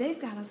 oh, they've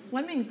got a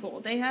swimming pool.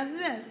 They have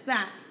this,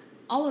 that.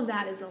 All of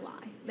that is a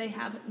lie. They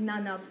have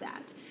none of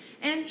that.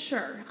 And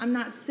sure, I'm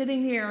not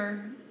sitting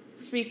here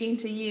speaking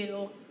to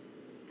you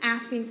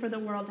asking for the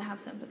world to have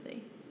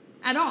sympathy.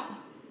 At all.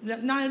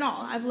 Not at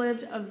all. I've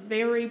lived a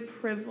very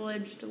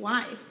privileged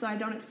life, so I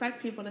don't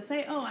expect people to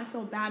say, oh, I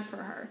feel bad for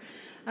her.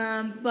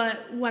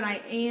 But what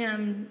I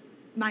am,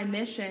 my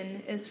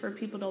mission is for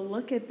people to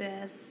look at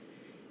this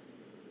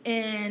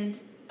and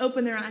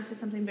open their eyes to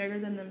something bigger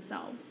than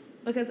themselves.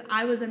 Because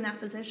I was in that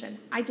position.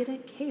 I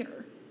didn't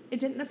care. It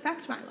didn't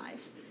affect my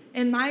life.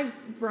 In my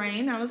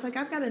brain, I was like,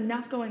 I've got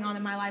enough going on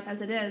in my life as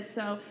it is,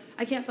 so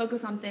I can't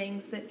focus on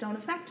things that don't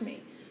affect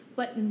me.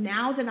 But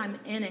now that I'm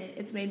in it,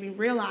 it's made me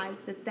realize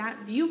that that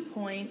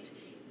viewpoint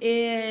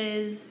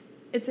is,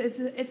 it's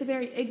a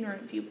very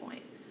ignorant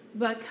viewpoint.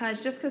 Because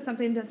just because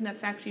something doesn't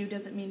affect you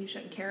doesn't mean you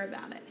shouldn't care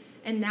about it.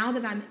 And now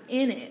that I'm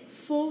in it,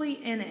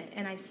 fully in it,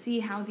 and I see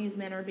how these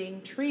men are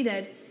being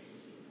treated,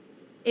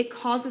 it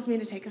causes me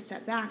to take a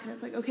step back. And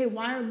it's like, okay,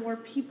 why are more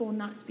people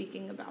not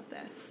speaking about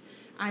this?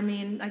 I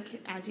mean,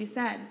 like, as you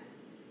said,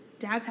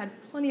 Dad's had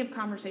plenty of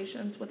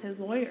conversations with his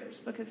lawyers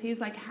because he's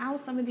like, how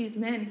some of these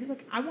men, he's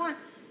like,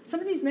 some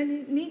of these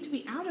men need to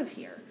be out of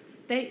here.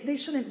 They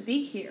shouldn't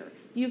be here.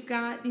 You've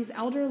got these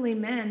elderly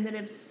men that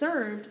have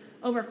served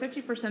over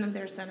 50% of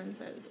their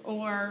sentences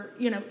or,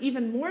 you know,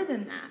 even more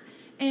than that.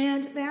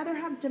 And they either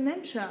have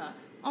dementia,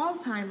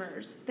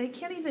 Alzheimer's, they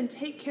can't even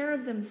take care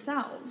of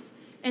themselves.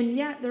 And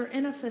yet they're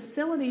in a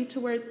facility to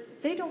where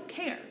they don't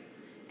care.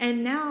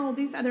 And now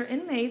these other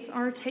inmates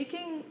are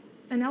taking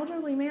an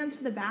elderly man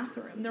to the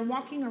bathroom. They're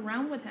walking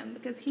around with him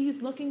because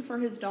he's looking for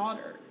his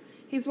daughter.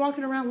 He's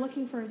walking around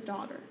looking for his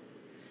daughter.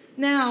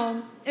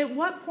 Now, at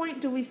what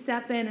point do we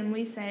step in and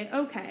we say,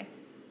 okay,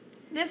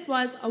 this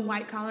was a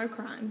white-collar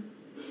crime.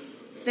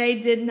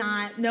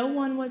 No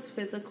one was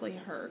physically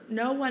hurt.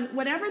 No one,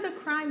 whatever the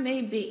crime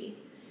may be,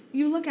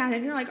 you look at it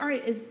and you're like, all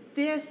right, is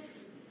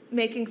this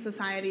making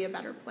society a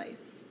better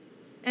place?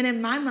 And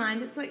in my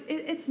mind, it's like,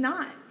 it's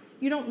not.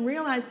 You don't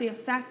realize the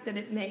effect that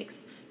it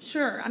makes.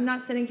 Sure, I'm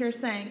not sitting here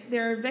saying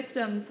there are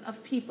victims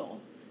of people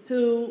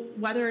who,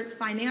 whether it's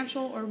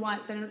financial or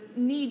what, that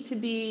need to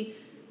be,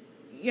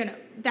 you know,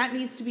 that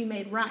needs to be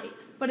made right.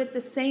 But at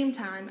the same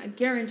time, I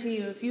guarantee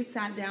you, if you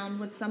sat down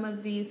with some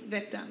of these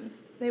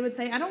victims, they would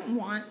say, I don't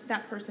want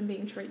that person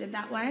being treated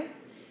that way.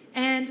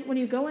 And when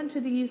you go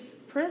into these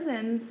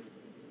prisons,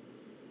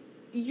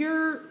 these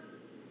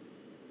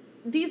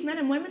men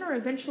and women are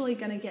eventually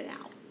going to get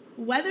out.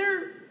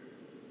 Whether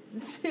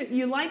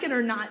you like it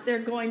or not, they're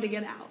going to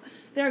get out.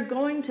 They're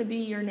going to be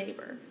your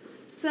neighbor.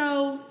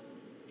 So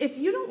if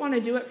you don't want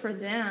to do it for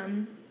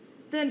them,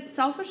 then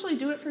selfishly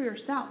do it for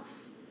yourself.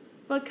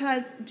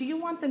 Because do you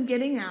want them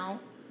getting out,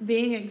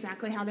 being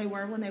exactly how they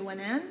were when they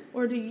went in?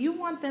 Or do you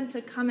want them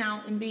to come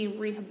out and be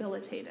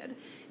rehabilitated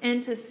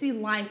and to see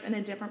life in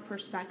a different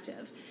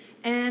perspective?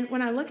 And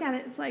when I look at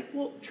it, it's like,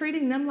 well,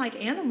 treating them like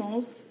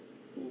animals,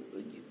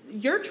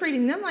 you're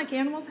treating them like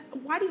animals.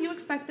 Why do you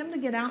expect them to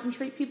get out and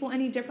treat people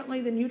any differently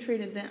than you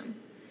treated them?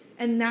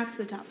 And that's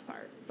the tough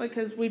part,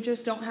 because we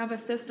just don't have a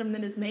system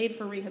that is made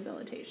for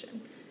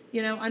rehabilitation.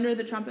 You know, under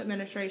the Trump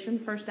administration,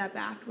 First Step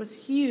Act was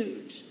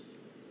huge.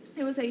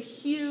 It was a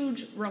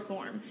huge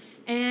reform.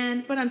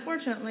 But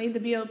unfortunately, the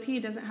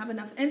BOP doesn't have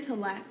enough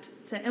intellect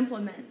to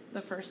implement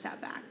the First Step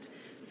Act.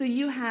 So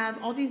you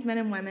have all these men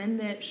and women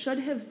that should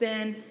have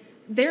been,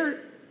 they're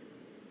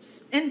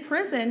in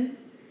prison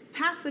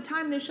past the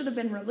time they should have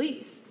been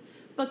released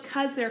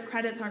because their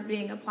credits aren't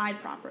being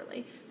applied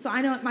properly. So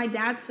I know at my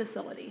dad's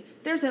facility,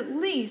 there's at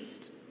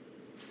least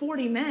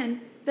 40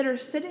 men that are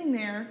sitting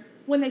there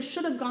when they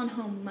should have gone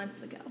home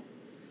months ago.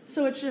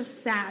 So it's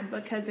just sad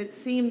because it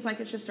seems like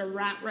it's just a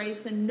rat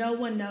race and no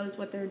one knows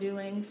what they're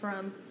doing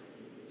from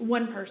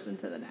one person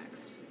to the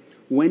next.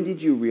 When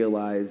did you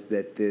realize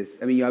that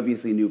you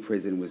obviously knew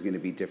prison was going to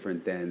be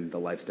different than the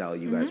lifestyle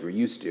you guys were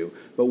used to,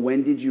 but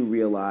when did you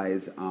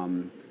realize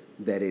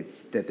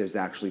that there's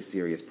actually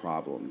serious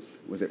problems?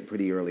 Was it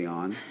pretty early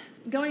on?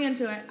 Going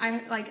into it,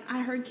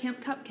 I heard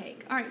Camp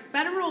Cupcake. All right,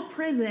 federal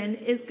prison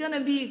is gonna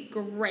be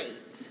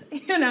great.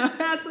 You know,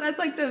 that's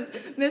like the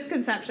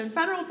misconception.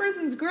 Federal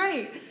prison's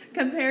great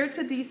compared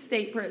to these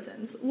state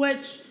prisons,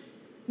 which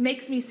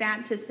makes me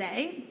sad to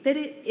say that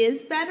it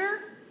is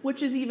better,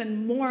 which is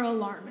even more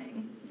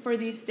alarming for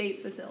these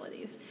state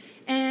facilities.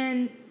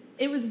 And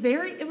it was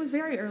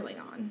very early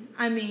on.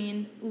 I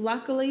mean,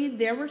 luckily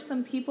there were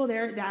some people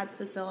there at Dad's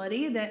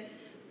facility that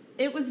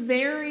it was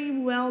very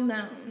well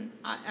known.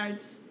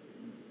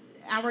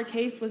 Our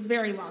case was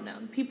very well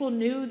known. People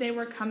knew they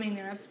were coming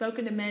there. I've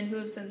spoken to men who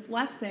have since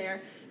left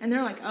there, and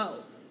they're like,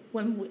 oh,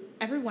 when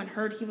everyone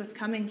heard he was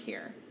coming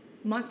here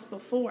months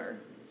before,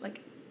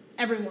 like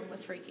everyone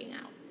was freaking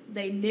out.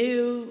 They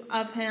knew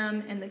of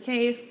him and the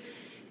case,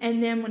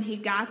 and then when he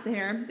got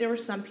there, there were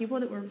some people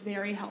that were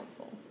very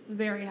helpful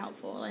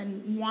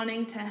and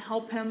wanting to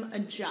help him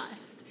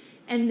adjust.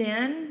 And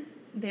then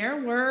there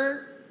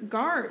were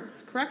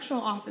guards,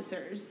 correctional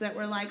officers that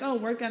were like, oh,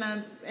 we're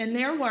gonna, in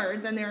their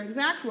words, and their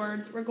exact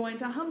words, we're going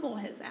to humble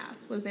his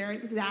ass, was their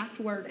exact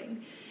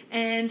wording.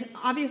 And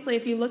obviously,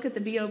 if you look at the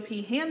BOP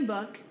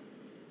handbook,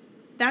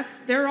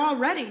 they're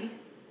already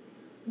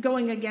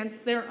going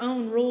against their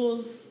own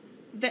rules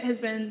that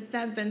have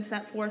been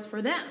set forth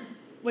for them,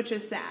 which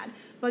is sad,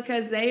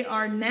 because they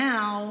are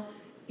now,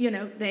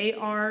 they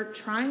are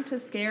trying to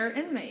scare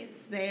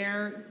inmates.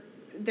 They're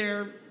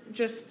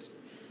just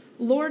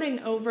lording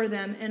over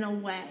them in a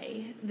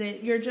way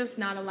that you're just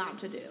not allowed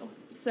to do.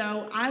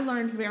 So I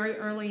learned very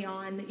early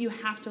on that you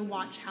have to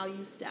watch how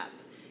you step.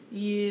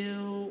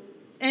 You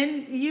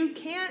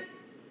can't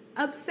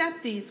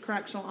upset these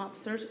correctional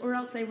officers or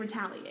else they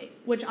retaliate,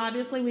 which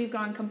obviously we've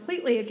gone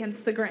completely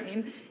against the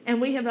grain and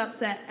we have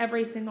upset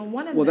every single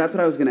one of them. Well, that's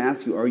what I was going to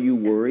ask you. Are you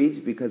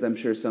worried? Because I'm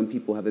sure some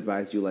people have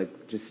advised you,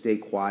 like, just stay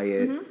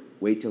quiet,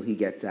 wait till he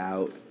gets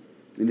out.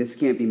 And this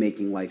can't be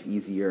making life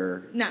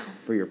easier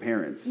for your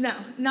parents. No,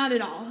 not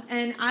at all.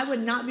 And I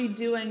would not be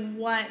doing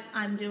what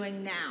I'm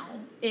doing now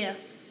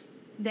if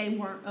they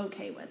weren't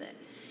okay with it.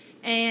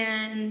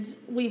 And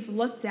we've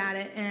looked at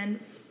it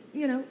and,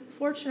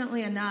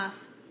 fortunately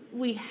enough,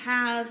 we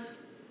have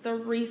the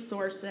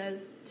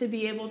resources to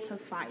be able to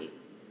fight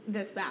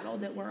this battle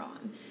that we're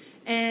on.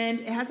 And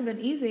it hasn't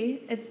been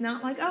easy. It's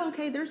not like, oh,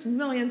 okay, there's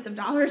millions of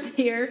dollars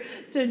here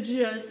to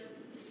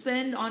just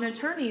spend on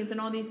attorneys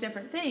and all these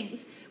different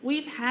things.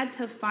 We've had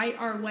to fight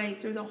our way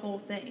through the whole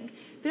thing.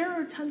 There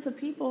are tons of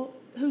people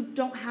who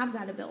don't have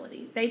that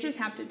ability. They just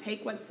have to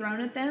take what's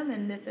thrown at them,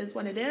 and this is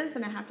what it is,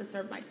 and I have to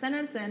serve my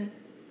sentence, and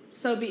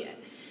so be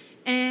it.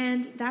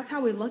 And that's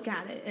how we look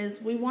at it,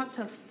 is we want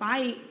to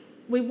fight.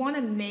 We want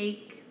to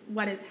make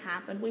what has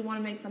happened. We want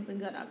to make something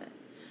good of it.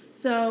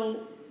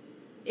 So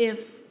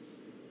if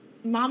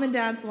mom and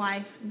dad's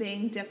life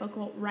being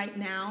difficult right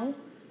now,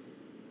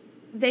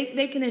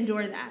 they can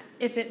endure that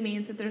if it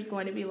means that there's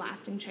going to be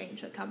lasting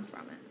change that comes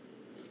from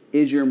it.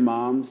 Is your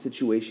mom's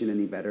situation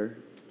any better?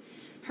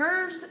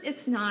 Hers,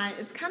 it's not.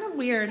 It's kind of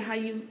weird how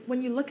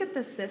when you look at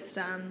the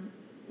system,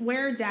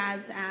 where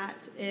dad's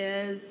at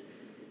is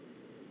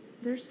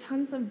there's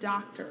tons of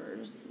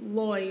doctors,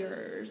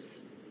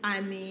 lawyers.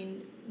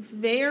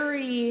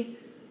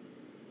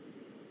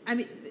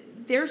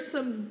 There's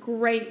some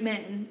great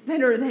men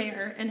that are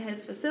there in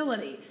his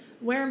facility.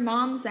 Where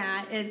mom's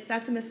at,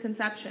 that's a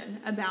misconception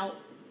about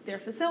their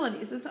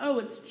facilities.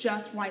 It's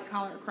just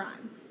white-collar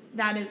crime.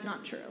 That is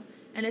not true,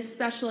 and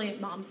especially at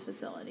mom's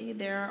facility.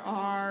 There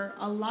are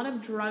a lot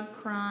of drug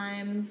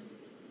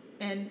crimes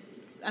and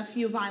a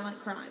few violent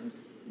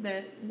crimes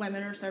that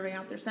women are serving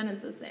out their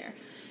sentences there.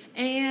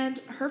 And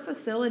her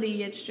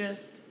facility, it's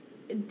just,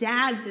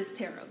 Dad's is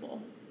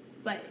terrible,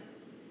 but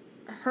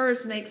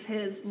hers makes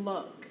his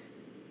look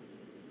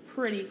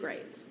pretty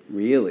great.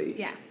 Really?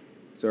 Yeah.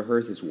 So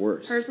hers is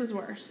worse. Hers is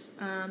worse.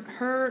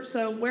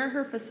 So where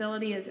her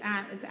facility is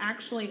at, it's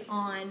actually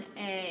on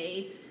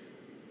a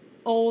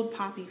old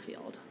poppy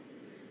field.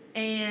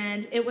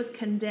 And it was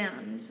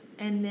condemned,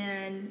 and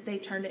then they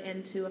turned it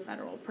into a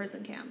federal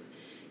prison camp.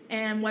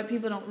 And what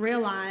people don't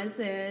realize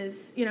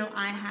is,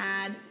 I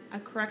had a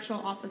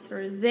correctional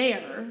officer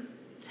there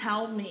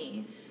tell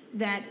me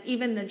that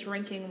even the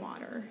drinking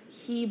water,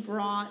 he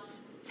brought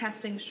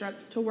testing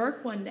strips to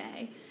work one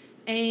day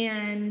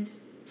and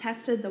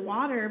tested the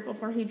water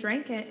before he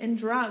drank it, and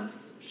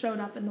drugs showed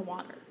up in the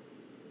water.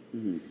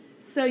 Mm-hmm.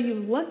 So you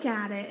look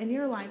at it and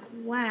you're like,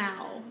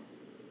 wow,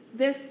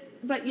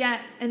 but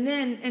yet, and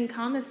then in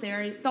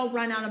commissary, they'll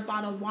run out of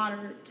bottled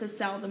water to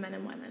sell the men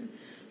and women.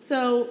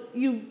 So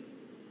you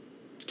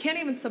can't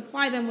even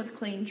supply them with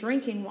clean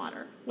drinking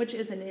water, which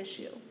is an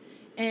issue.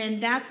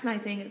 And that's my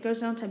thing. It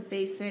goes down to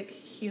basic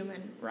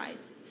human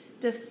rights.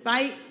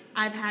 Despite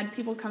I've had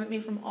people come at me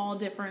from all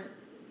different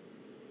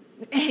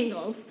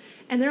angles,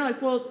 and they're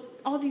like, well,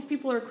 all these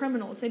people are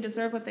criminals. They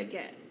deserve what they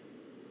get.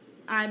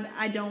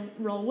 I don't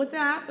roll with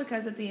that,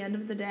 because at the end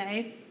of the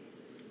day,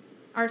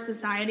 our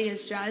society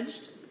is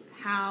judged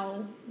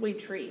how we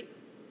treat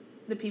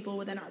the people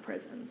within our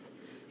prisons.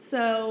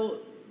 So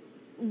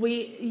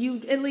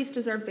you at least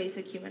deserve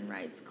basic human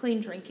rights,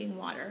 clean drinking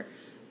water,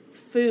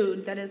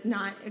 food that is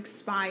not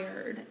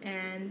expired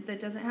and that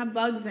doesn't have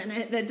bugs in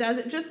it,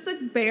 just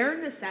the bare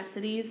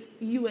necessities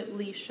you at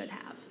least should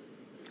have.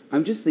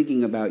 I'm just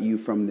thinking about you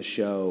from the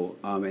show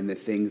and the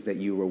things that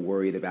you were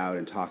worried about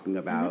and talking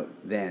about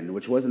then,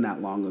 which wasn't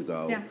that long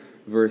ago,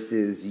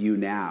 versus you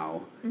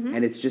now.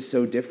 And it's just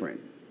so different.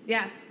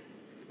 Yes,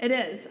 it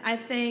is. I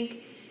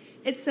think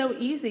it's so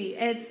easy.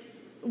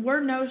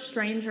 We're no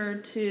stranger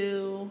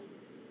to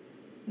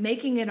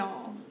making it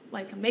all,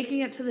 like making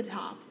it to the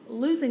top,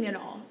 losing it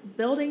all,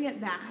 building it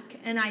back.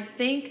 And I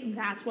think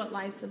that's what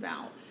life's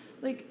about.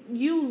 Like,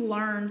 you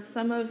learn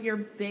some of your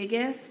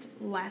biggest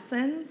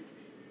lessons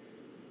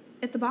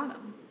at the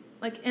bottom.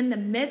 Like, in the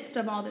midst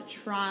of all the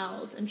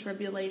trials and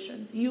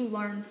tribulations, you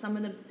learn some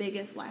of the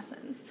biggest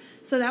lessons.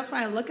 So that's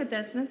why I look at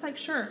this, and it's like,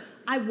 sure,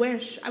 I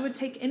wish I would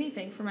take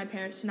anything for my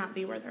parents to not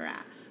be where they're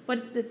at. But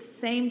at the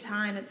same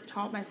time, it's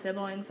taught my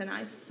siblings and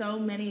I so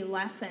many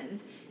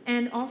lessons.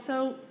 And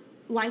also,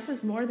 life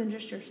is more than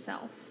just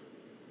yourself.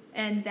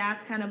 And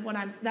that's kind of what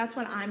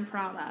I'm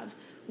proud of.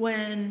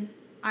 When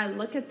I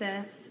look at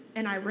this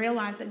and I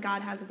realize that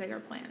God has a bigger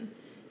plan.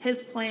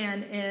 His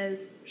plan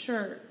is,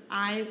 sure,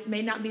 I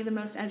may not be the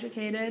most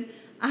educated.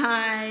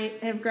 I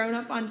have grown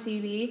up on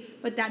TV,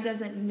 but that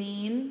doesn't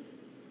mean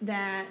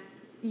that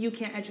you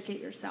can't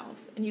educate yourself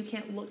and you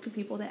can't look to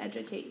people to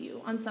educate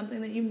you on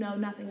something that you know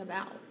nothing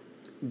about.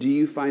 Do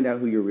you find out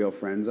who your real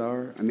friends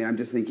are? I mean, I'm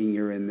just thinking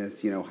you're in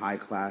this,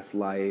 high-class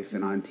life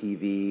and on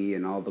TV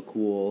and all the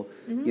cool,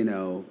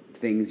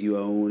 things you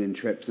own and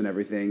trips and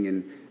everything.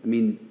 And, I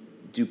mean,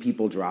 do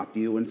people drop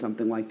you when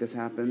something like this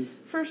happens?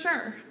 For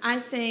sure. I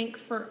think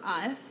for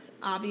us,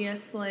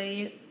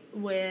 obviously,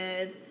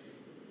 with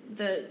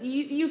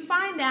you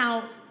find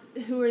out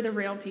who are the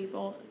real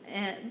people,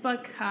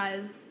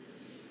 because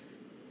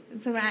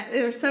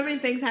there's so many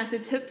things I have to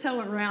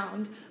tiptoe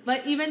around.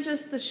 But even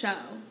just the show,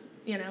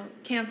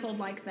 canceled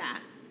like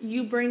that.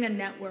 You bring a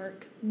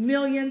network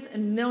millions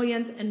and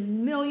millions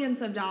and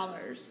millions of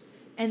dollars,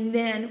 and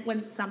then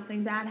when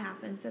something bad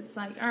happens, it's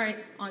like, all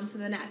right, on to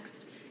the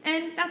next.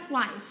 And that's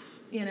life,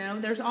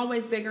 There's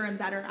always bigger and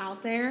better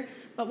out there.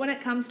 But when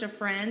it comes to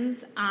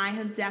friends,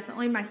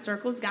 my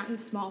circle's gotten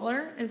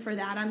smaller, and for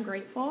that I'm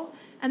grateful.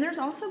 And there's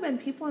also been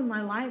people in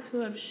my life who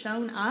have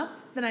shown up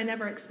that I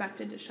never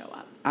expected to show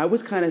up. I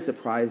was kind of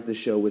surprised the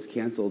show was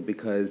canceled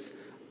because,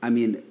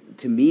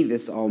 to me,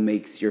 this all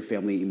makes your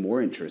family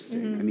more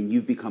interesting. Mm-hmm.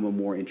 You've become a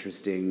more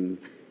interesting,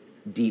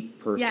 deep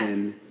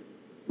person. Yes.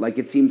 Like,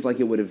 it seems like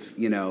it would have,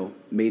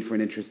 made for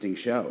an interesting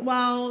show.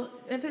 Well,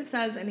 if it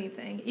says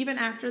anything, even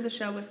after the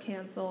show was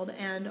canceled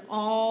and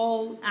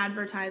all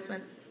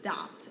advertisements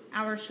stopped,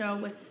 our show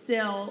was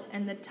still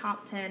in the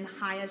top 10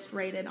 highest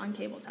rated on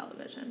cable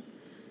television.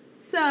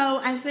 So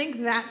I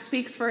think that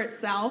speaks for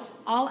itself.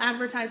 All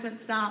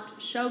advertisements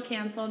stopped, show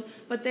canceled,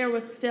 but there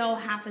was still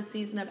half a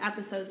season of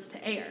episodes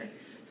to air.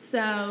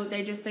 So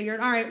they just figured,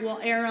 all right, we'll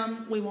air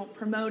them, we won't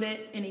promote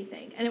it,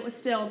 anything. And it was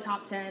still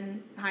top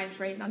 10 highest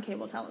rated on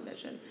cable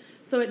television.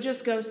 So it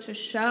just goes to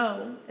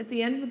show, at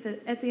the end of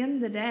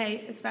the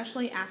day,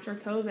 especially after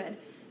COVID,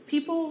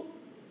 people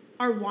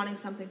are wanting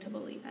something to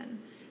believe in.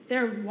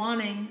 They're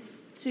wanting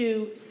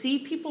to see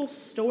people's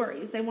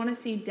stories. They want to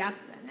see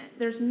depth in it.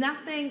 There's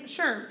nothing,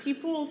 sure,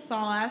 people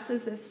saw us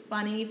as this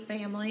funny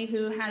family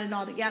who had it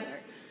all together.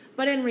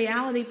 But in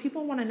reality,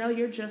 people want to know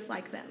you're just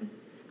like them.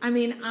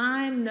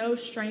 I'm no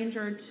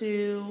stranger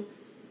to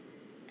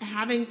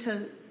having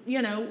to,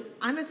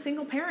 I'm a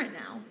single parent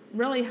now.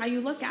 Really, how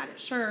you look at it.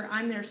 Sure,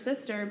 I'm their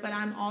sister, but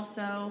I'm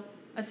also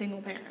a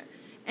single parent.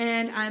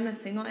 And I'm a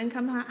single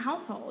income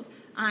household.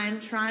 I'm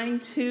trying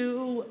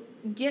to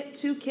get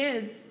 2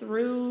 kids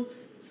through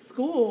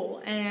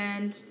school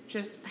and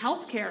just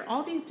healthcare,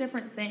 all these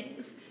different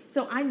things.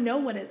 So I know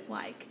what it's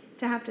like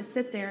to have to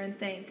sit there and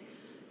think,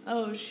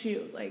 oh,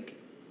 shoot, like,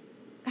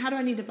 how do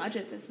I need to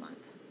budget this month?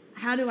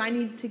 How do I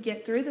need to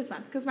get through this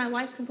month? Because my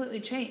life's completely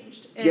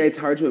changed. Yeah, it's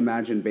hard to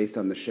imagine based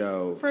on the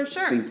show. For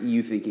sure.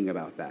 You thinking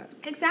about that.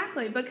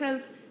 Exactly,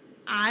 because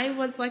I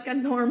was like a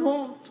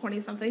normal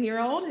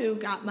 20-something-year-old who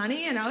got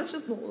money, and I was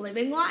just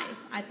living life.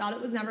 I thought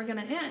it was never going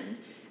to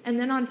end. And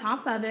then on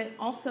top of it,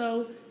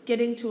 also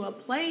getting to a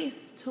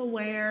place to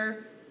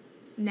where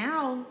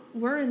now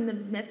we're in the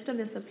midst of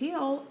this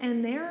appeal,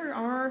 and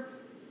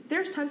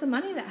there's tons of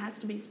money that has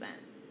to be spent.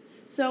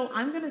 So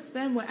I'm going to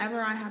spend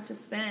whatever I have to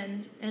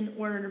spend in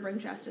order to bring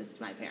justice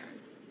to my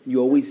parents. You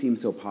always seem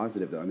so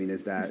positive, though. I mean,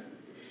 is that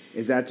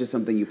just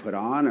something you put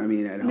on? I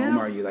mean, at home,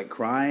 are you like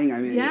crying? I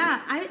mean,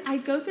 yeah, I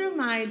go through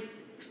my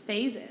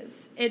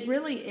phases. It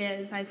really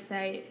is. I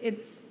say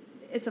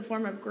it's a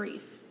form of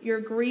grief.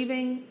 You're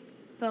grieving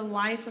the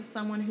life of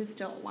someone who's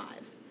still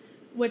alive,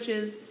 which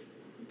is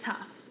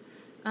tough.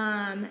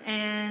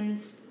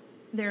 And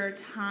there are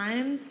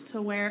times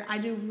to where I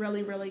do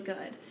really, really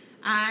good.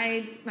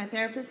 My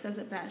therapist says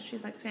it best.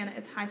 She's like, Savannah,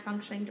 it's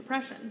high-functioning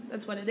depression.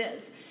 That's what it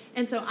is.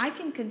 And so I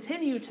can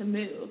continue to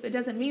move. It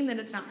doesn't mean that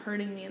it's not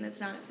hurting me and it's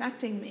not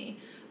affecting me.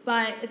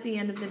 But at the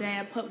end of the day,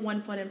 I put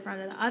one foot in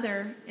front of the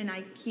other and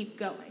I keep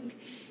going.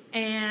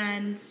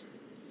 And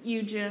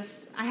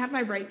I have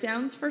my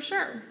breakdowns for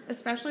sure.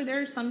 Especially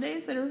there are some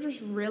days that are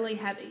just really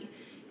heavy.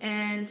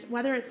 And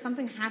whether it's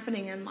something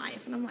happening in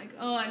life, and I'm like,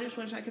 oh, I just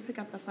wish I could pick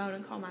up the phone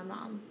and call my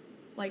mom.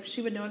 Like,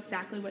 she would know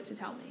exactly what to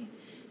tell me.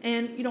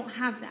 And you don't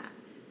have that.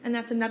 And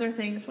that's another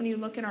thing is when you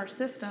look at our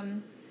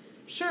system,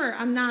 sure,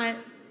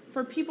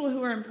 for people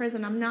who are in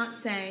prison, I'm not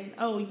saying,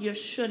 oh, you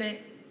shouldn't,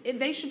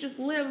 they should just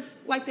live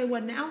like they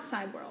would in the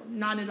outside world.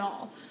 Not at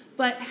all.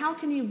 But how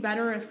can you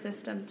better a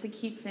system to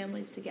keep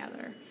families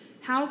together?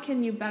 How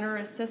can you better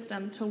a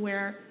system to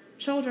where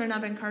children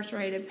of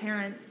incarcerated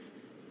parents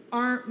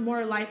aren't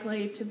more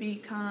likely to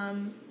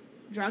become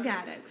drug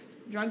addicts,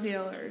 drug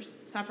dealers,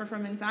 suffer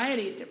from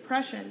anxiety,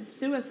 depression,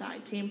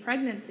 suicide, teen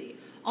pregnancy?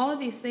 All of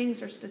these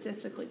things are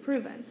statistically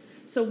proven.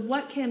 So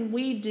what can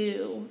we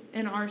do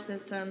in our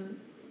system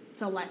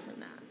to lessen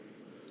that?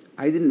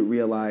 I didn't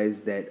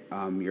realize that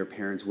your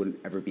parents wouldn't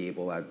ever be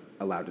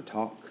allowed to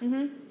talk.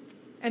 Mm-hmm.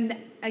 And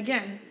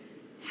again,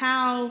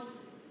 how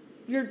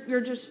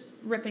you're just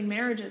ripping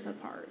marriages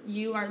apart.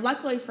 You are,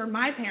 luckily for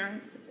my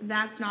parents,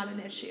 that's not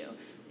an issue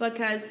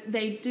because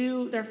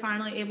they're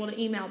finally able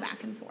to email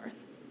back and forth.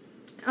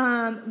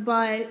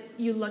 But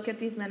you look at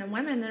these men and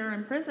women that are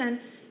in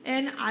prison,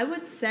 and I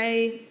would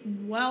say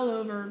well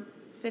over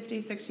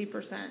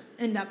 50-60%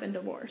 end up in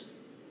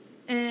divorce.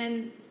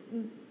 And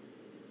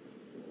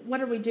what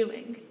are we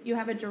doing? You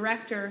have a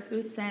director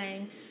who's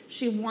saying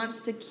she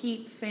wants to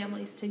keep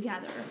families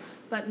together,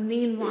 but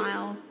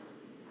meanwhile,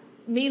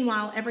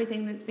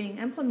 everything that's being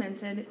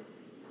implemented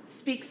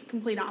speaks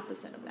complete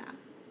opposite of that.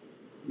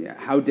 Yeah.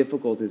 How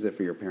difficult is it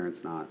for your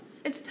parents not?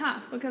 It's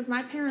tough because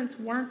my parents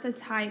weren't the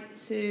type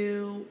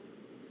to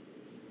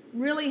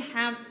really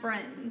have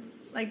friends.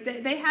 Like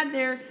they had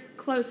their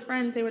close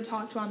friends they would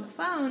talk to on the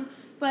phone,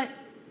 but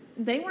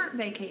they weren't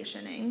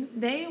vacationing.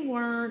 They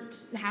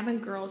weren't having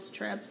girls'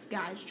 trips,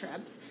 guys'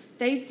 trips.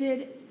 They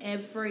did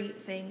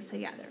everything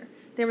together.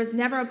 There was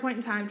never a point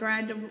in time where I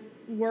had to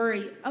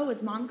worry, oh,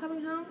 is mom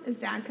coming home? Is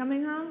dad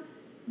coming home?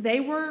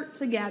 They were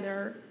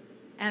together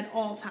at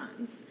all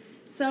times.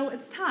 So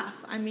it's tough.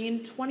 I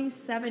mean,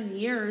 27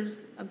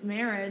 years of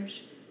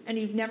marriage, and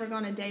you've never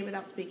gone a day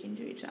without speaking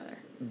to each other.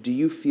 Do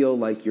you feel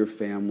like your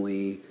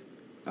family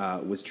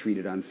was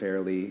treated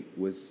unfairly,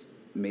 was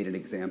made an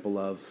example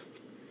of?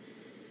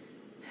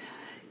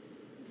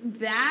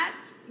 That,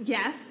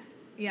 yes.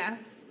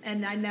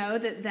 And I know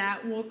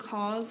that will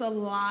cause a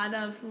lot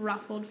of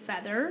ruffled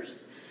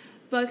feathers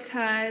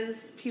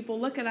because people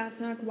look at us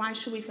and are like, why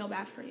should we feel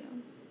bad for you?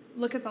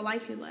 Look at the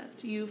life you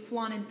lived. You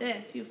flaunted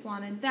this, you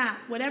flaunted that,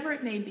 whatever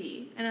it may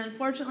be. And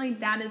unfortunately,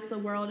 that is the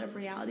world of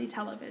reality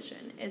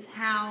television, is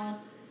how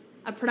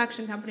a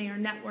production company or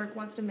network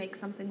wants to make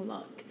something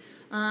look.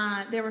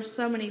 There were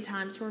so many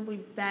times where we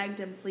begged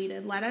and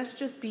pleaded, let us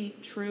just be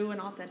true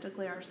and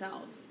authentically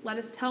ourselves. Let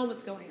us tell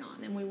what's going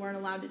on, and we weren't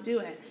allowed to do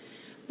it.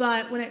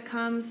 But when it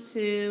comes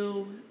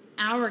to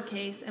our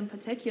case in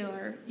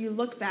particular, you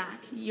look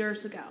back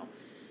years ago.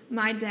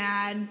 My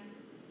dad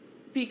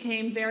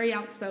became very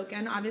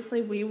outspoken.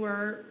 Obviously, we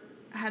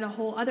had a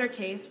whole other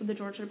case with the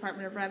Georgia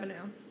Department of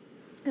Revenue.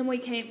 And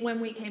when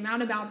we came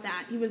out about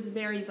that, he was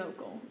very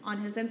vocal.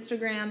 On his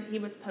Instagram, he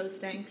was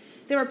posting.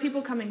 There were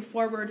people coming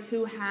forward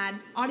who had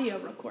audio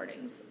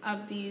recordings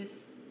of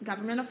these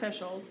government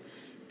officials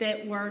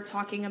that were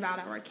talking about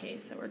our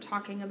case, that were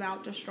talking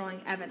about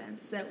destroying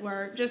evidence, that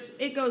were just,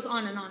 it goes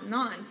on and on and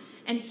on.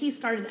 And he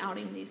started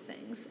outing these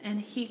things. And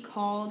he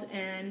called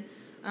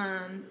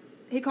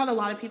a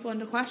lot of people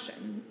into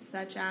question,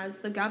 such as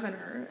the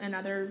governor and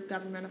other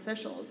government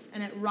officials,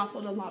 and it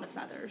ruffled a lot of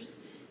feathers.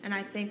 And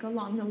I think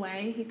along the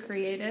way, he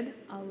created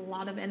a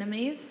lot of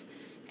enemies.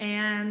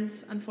 And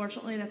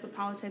unfortunately, that's what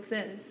politics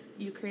is.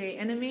 You create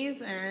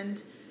enemies,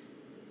 and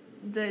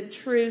the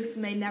truth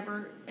may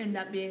never end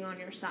up being on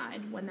your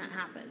side when that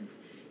happens.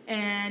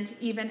 And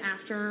even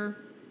after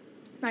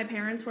my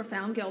parents were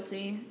found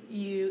guilty,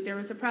 there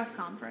was a press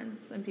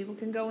conference, and people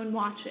can go and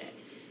watch it.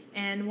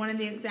 And one of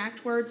the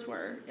exact words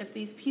were, if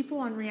these people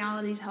on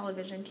reality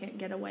television can't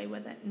get away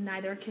with it,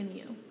 neither can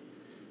you.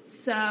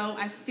 So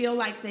I feel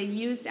like they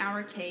used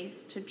our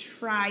case to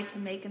try to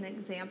make an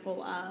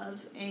example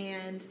of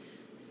and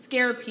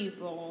scare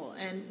people,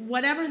 and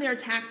whatever their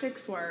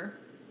tactics were,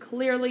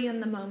 clearly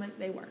in the moment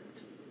they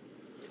worked.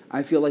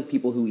 I feel like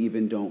people who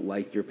even don't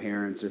like your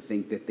parents or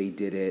think that they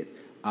did it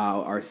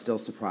are still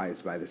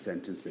surprised by the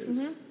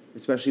sentences,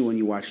 especially when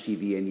you watch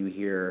TV and you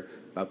hear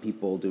about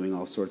people doing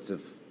all sorts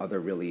of other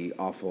really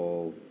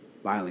awful,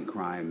 violent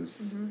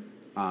crimes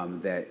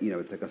that,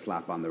 it's like a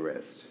slap on the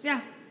wrist.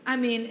 Yeah, I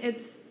mean,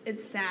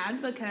 it's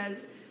sad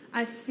because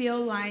I feel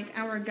like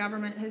our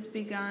government has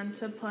begun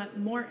to put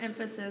more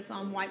emphasis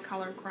on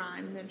white-collar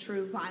crime than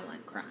true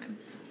violent crime,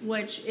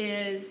 which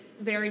is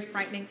very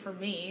frightening for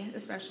me,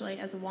 especially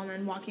as a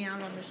woman walking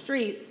out on the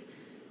streets.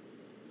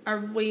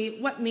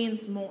 What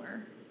means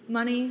more,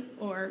 money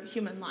or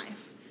human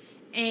life?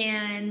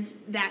 And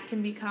that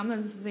can become a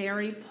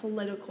very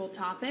political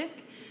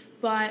topic.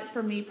 But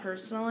for me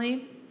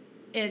personally,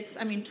 it's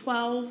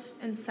 12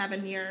 and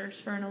 7 years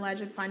for an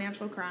alleged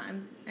financial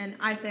crime. And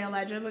I say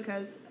alleged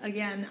because,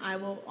 again, I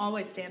will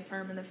always stand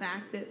firm in the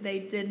fact that they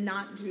did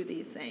not do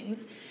these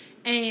things.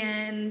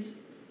 And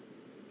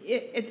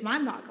it's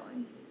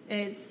mind-boggling.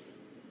 It's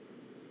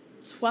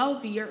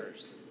 12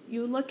 years.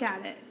 You look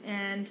at it,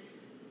 and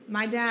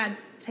my dad,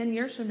 10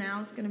 years from now,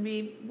 is going to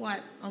be,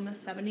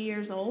 almost 70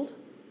 years old?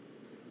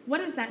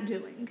 What is that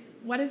doing?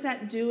 What is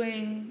that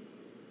doing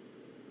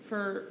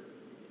for...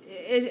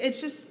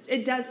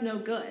 It does no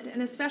good.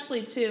 And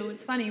especially, too,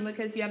 it's funny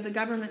because you have the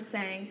government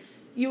saying,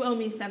 you owe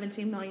me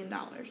 $17 million.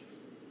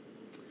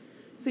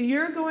 So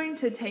you're going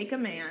to take a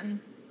man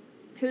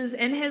who's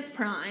in his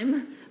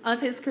prime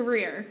of his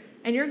career,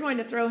 and you're going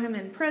to throw him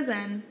in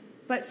prison,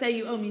 but say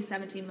you owe me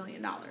 $17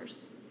 million.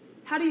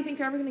 How do you think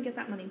you're ever going to get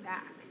that money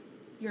back?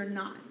 You're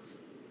not.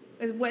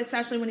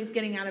 Especially when he's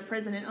getting out of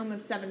prison at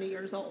almost 70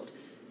 years old.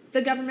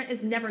 The government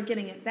is never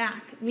getting it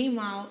back.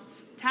 Meanwhile,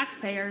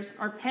 taxpayers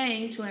are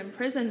paying to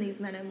imprison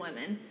these men and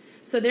women.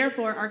 So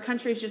therefore, our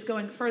country is just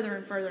going further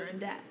and further in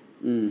debt.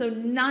 So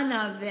none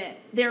of it,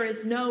 there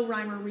is no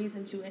rhyme or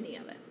reason to any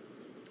of it.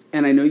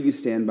 And I know you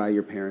stand by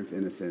your parents'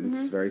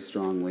 innocence very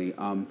strongly.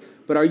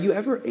 But are you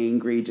ever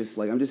angry? Just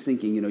like, I'm just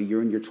thinking,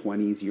 you're in your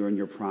 20s, you're in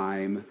your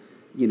prime.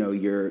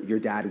 Your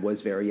dad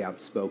was very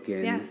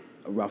outspoken,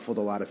 ruffled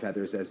a lot of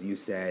feathers, as you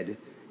said.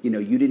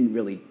 You didn't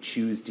really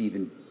choose to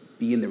even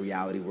be in the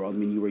reality world. I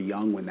mean, you were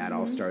young when that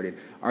all started.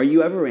 Are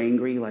you ever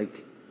angry,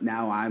 like,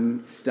 now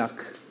I'm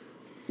stuck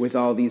with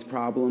all these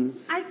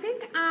problems? I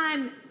think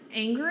I'm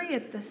angry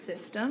at the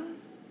system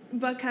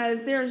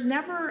because there's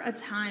never a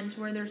time to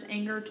where there's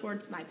anger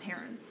towards my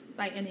parents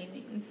by any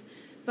means,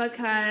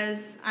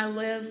 because I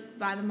live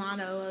by the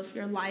motto of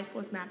your life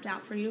was mapped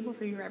out for you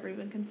before you were ever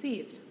even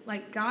conceived.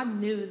 Like, God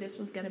knew this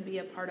was going to be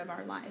a part of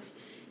our life.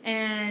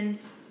 And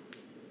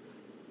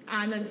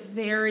I'm a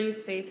very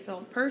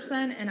faith-filled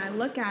person, and I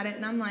look at it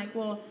and I'm like,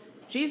 well,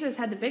 Jesus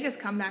had the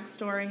biggest comeback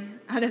story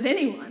out of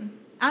anyone.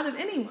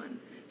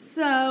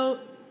 So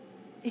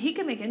he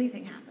could make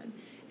anything happen.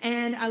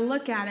 And I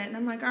look at it and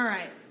I'm like, all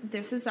right,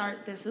 this is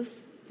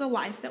the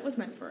life that was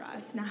meant for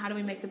us. Now how do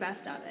we make the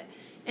best of it?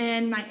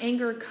 And my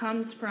anger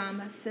comes from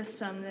a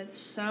system that's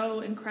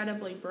so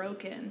incredibly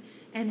broken,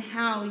 and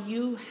how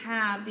you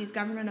have these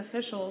government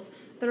officials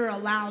that are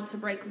allowed to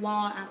break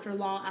law after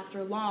law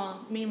after law.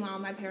 Meanwhile,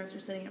 my parents are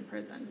sitting in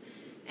prison.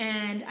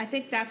 And I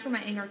think that's where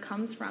my anger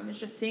comes from, is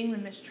just seeing the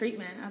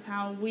mistreatment of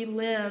how we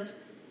live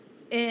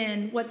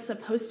in what's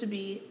supposed to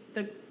be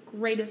the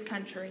greatest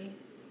country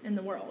in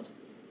the world.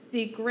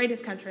 The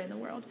greatest country in the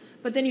world.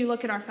 But then you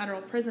look at our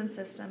federal prison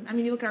system. I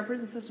mean, you look at our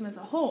prison system as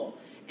a whole.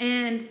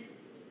 And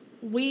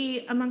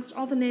we, amongst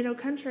all the NATO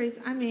countries,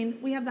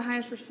 we have the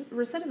highest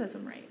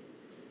recidivism rate.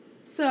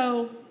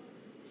 So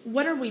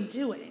what are we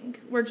doing?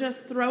 We're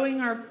just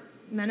throwing our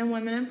men and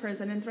women in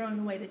prison and throwing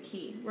away the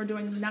key. We're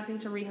doing nothing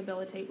to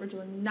rehabilitate. We're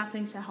doing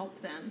nothing to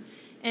help them.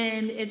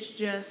 And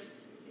it's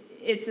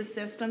a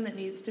system that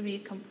needs to be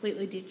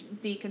completely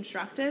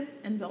deconstructed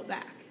and built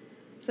back.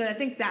 So I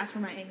think that's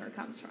where my anger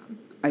comes from.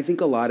 I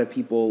think a lot of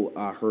people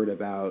heard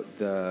about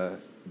the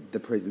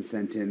prison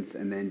sentence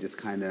and then just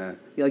kind of,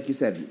 like you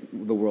said,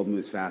 the world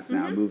moves fast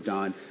now, moved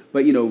on.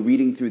 But,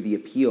 reading through the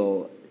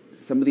appeal,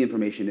 some of the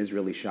information is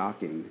really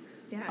shocking.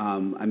 Yes.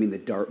 The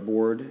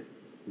dartboard,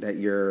 that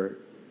your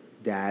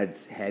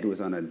dad's head was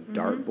on a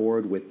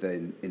dartboard with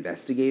the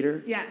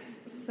investigator. Yes.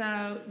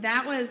 So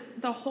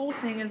the whole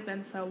thing has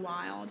been so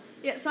wild.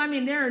 Yeah. So,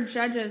 there are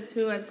judges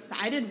who have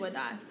sided with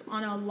us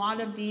on a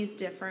lot of these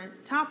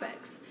different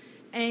topics.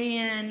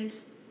 And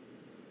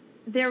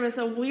there was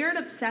a weird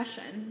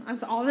obsession.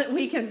 That's all that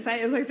we can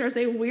say is like there's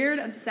a weird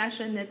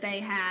obsession that they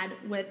had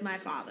with my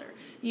father.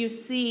 You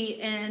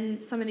see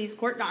in some of these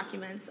court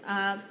documents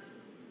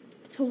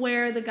to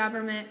where the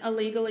government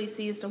illegally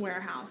seized a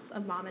warehouse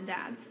of mom and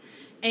dad's.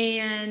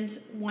 And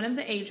one of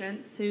the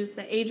agents, who's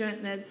the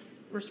agent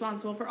that's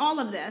responsible for all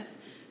of this,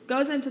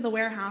 goes into the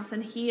warehouse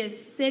and he is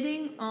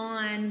sitting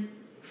on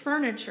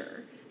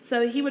furniture.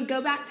 So he would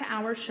go back to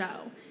our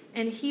show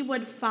and he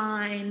would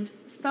find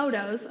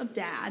photos of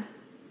dad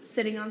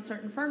sitting on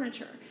certain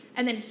furniture.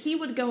 And then he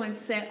would go and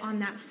sit on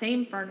that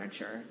same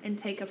furniture and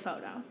take a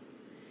photo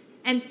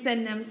and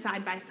send them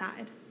side by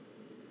side.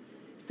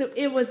 So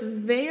it was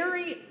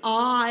very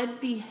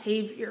odd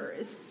behavior,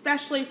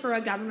 especially for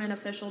a government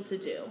official to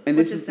do. And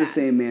this is the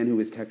same man who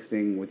was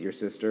texting with your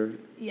sister?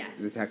 Yes.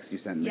 The text you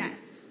sent me?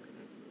 Yes.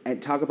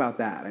 And talk about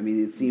that. I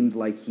mean, it seemed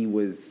like he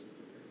was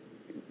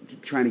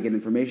trying to get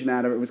information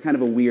out of it. It was kind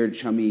of a weird,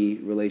 chummy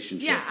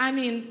relationship. Yeah, I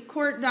mean,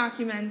 court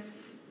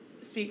documents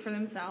speak for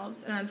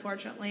themselves. And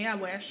unfortunately, I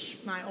wish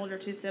my older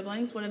two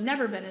siblings would have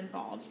never been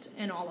involved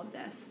in all of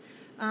this.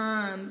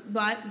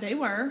 But they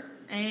were.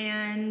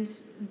 And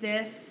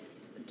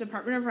this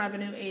Department of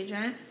Revenue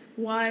agent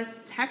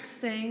was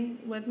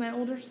texting with my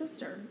older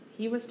sister.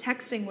 He was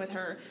texting with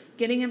her,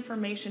 getting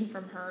information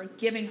from her,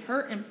 giving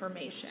her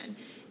information.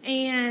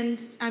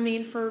 And, I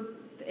mean,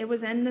 it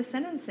was in the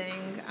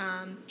sentencing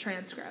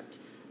transcript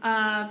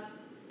of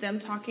them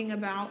talking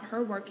about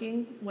her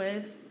working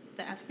with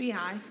the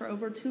FBI for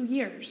over 2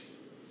 years.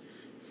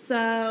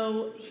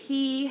 So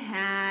he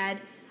had,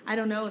 I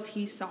don't know if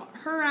he sought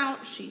her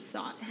out, she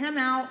sought him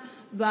out,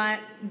 but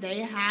they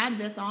had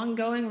this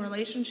ongoing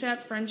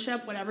relationship,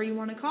 friendship, whatever you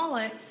want to call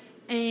it,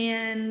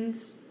 and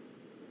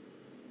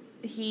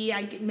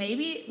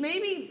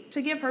maybe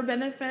to give her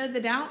benefit of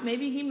the doubt,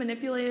 maybe he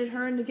manipulated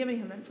her into giving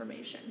him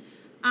information.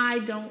 I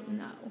don't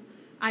know.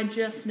 I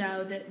just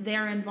know that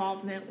their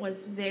involvement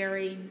was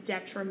very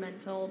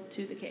detrimental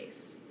to the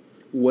case.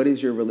 What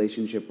is your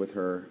relationship with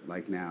her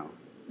like now?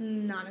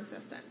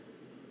 Non-existent.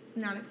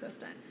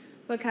 Non-existent.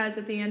 Because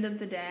at the end of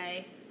the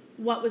day,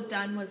 what was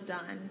done was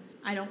done.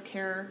 I don't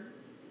care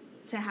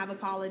to have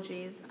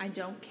apologies. I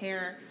don't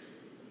care.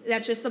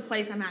 That's just the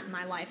place I'm at in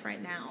my life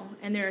right now.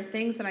 And there are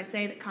things that I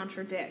say that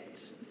contradict.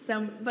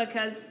 So,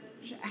 because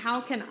how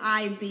can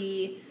I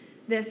be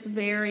this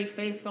very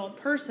faithful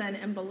person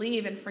and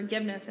believe in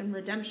forgiveness and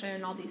redemption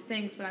and all these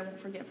things, but I won't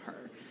forgive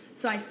her?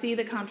 So I see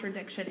the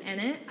contradiction in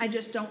it. I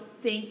just don't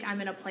think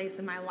I'm in a place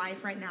in my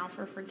life right now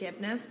for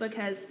forgiveness,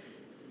 because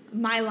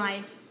my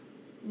life,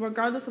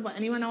 regardless of what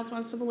anyone else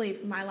wants to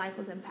believe, my life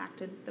was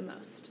impacted the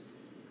most.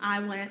 I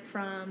went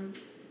from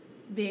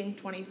being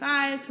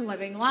 25 to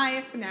living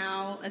life,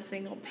 now a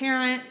single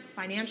parent,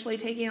 financially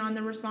taking on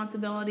the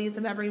responsibilities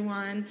of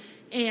everyone,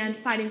 and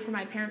fighting for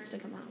my parents to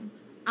come home.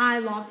 I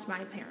lost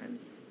my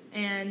parents,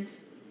 and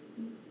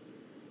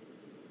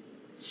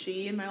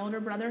she and my older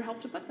brother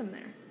helped to put them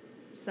there.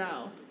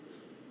 So...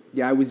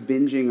 Yeah, I was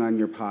binging on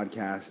your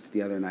podcast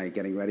the other night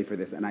getting ready for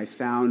this, and I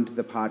found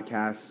the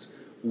podcast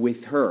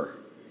with her,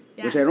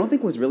 yes, which I don't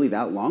think was really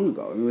that long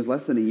ago. I mean, it was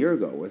less than a year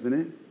ago, wasn't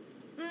it?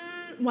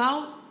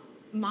 Well,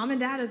 Mom and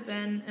Dad have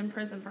been in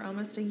prison for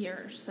almost a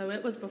year, so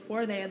it was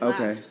before they had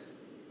left.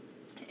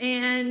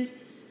 And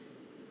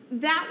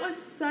that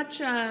was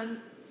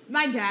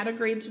my dad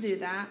agreed to do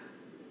that.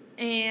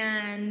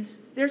 And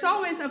there's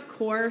always, of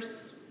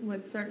course,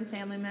 with certain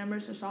family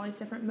members, there's always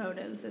different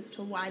motives as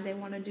to why they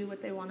want to do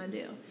what they want to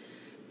do.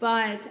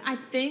 But I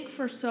think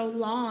for so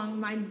long,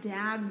 my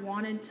dad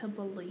wanted to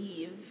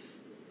believe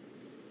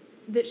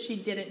that she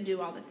didn't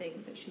do all the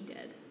things that she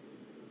did.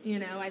 You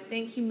know, I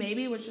think he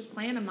maybe was just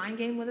playing a mind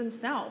game with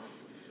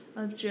himself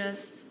of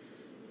just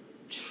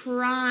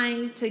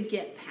trying to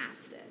get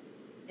past it.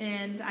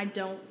 And I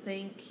don't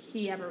think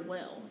he ever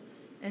will.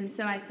 And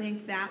so I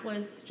think that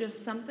was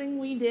just something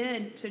we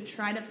did to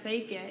try to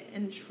fake it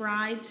and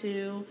try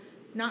to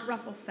not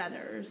ruffle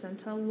feathers and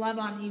to love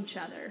on each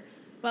other.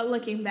 But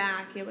looking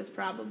back, it was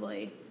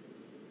probably,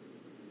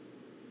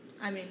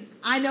 I mean,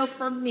 I know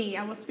for me,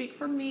 I will speak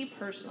for me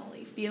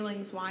personally,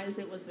 feelings-wise,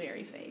 it was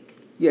very fake.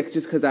 Yeah,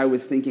 just because I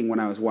was thinking when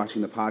I was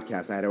watching the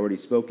podcast, I had already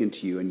spoken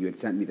to you and you had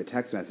sent me the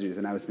text messages,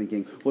 and I was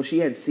thinking, well, she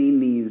had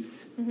seen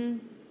these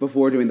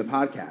before doing the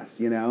podcast,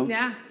 you know?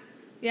 Yeah.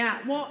 Yeah.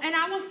 Well, and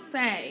I will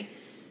say,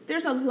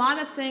 there's a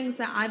lot of things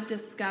that I've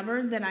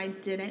discovered that I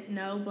didn't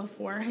know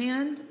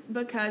beforehand,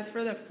 because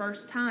for the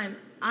first time,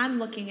 I'm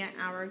looking at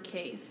our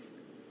case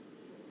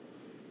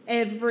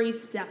every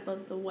step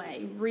of the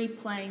way,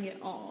 replaying it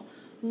all,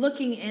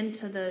 looking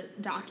into the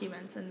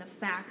documents and the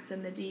facts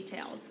and the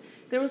details.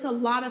 There was a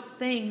lot of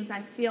things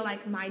I feel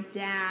like my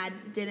dad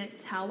didn't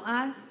tell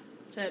us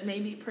to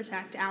maybe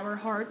protect our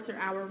hearts or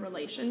our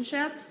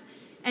relationships,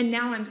 and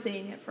now I'm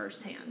seeing it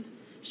firsthand.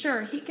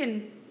 Sure, he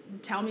can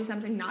tell me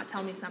something, not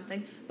tell me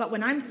something, but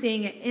when I'm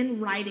seeing it in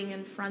writing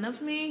in front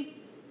of me,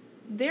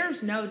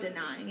 there's no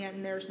denying it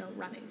and there's no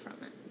running from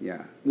it.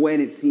 Yeah.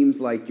 When it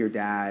seems like your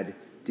dad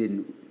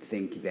didn't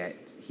think that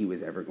he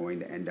was ever going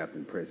to end up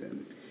in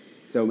prison.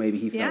 So maybe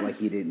he felt like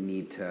he didn't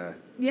need to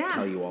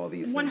tell you all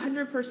these things.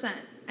 100%.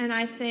 And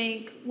I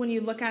think when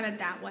you look at it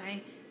that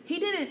way, he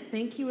didn't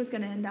think he was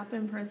going to end up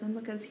in prison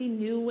because he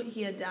knew what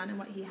he had done and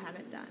what he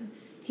hadn't done.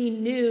 He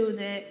knew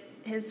that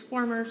his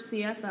former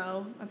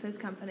CFO of his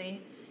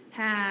company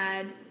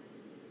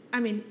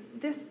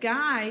this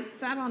guy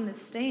sat on the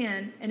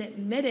stand and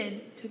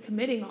admitted to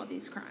committing all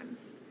these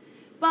crimes.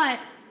 But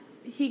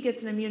he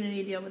gets an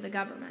immunity deal with the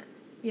government.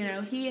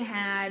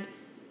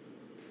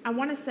 I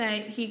want to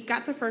say he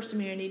got the first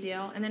immunity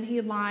deal, and then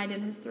he lied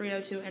in his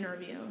 302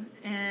 interview.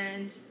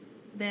 And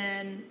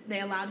then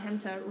they allowed him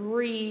to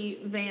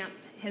revamp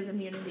his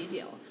immunity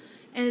deal.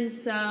 And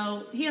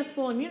so he has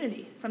full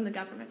immunity from the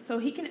government. So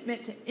he can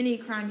admit to any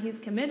crime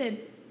he's committed,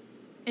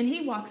 and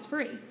he walks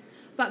free.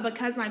 But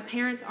because my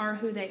parents are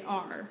who they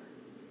are,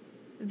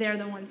 they're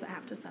the ones that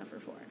have to suffer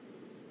for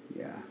it.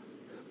 Yeah.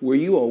 Were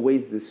you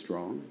always this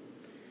strong?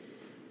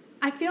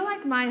 I feel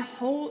like my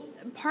whole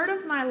part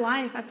of my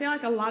life, I feel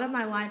like a lot of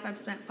my life I've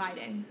spent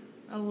fighting.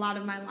 A lot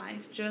of my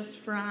life, just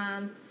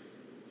from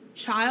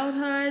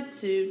childhood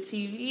to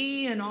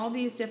TV and all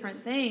these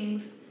different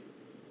things.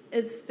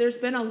 There's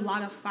been a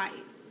lot of fight.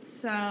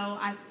 So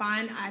I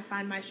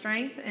find my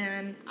strength,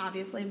 and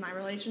obviously my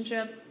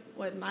relationship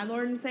with my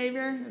Lord and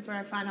Savior is where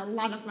I find a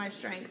lot of my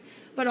strength.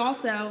 But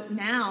also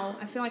now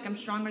I feel like I'm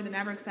stronger than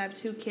ever because I have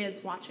 2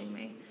 kids watching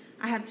me.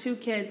 I have 2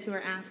 kids who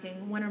are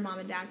asking, when are mom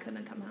and dad going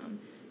to come home?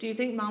 Do you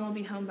think mom will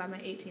be home by my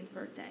 18th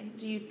birthday?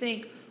 Do you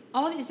think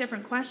all these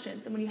different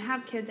questions? And when you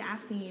have kids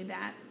asking you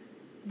that,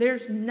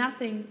 there's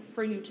nothing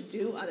for you to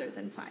do other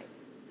than fight.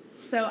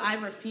 So I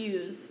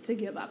refuse to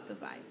give up the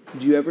fight.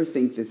 Do you ever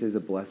think this is a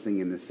blessing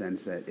in the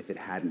sense that if it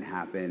hadn't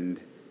happened,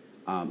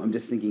 I'm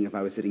just thinking if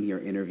I was sitting here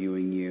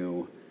interviewing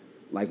you,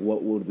 like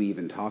what would we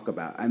even talk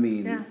about? I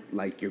mean,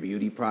 like your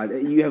beauty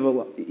product, you have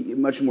a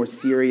much more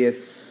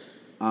serious,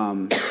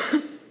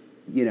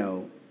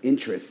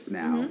 interests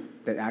now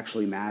that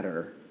actually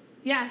matter.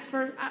 Yes,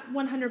 for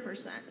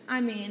 100%.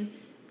 I mean,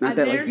 not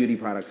that like beauty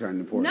products aren't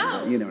important, no,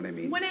 but you know what I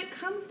mean. When it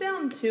comes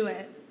down to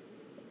it,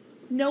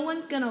 no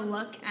one's going to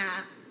look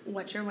at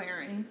what you're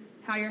wearing,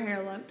 how your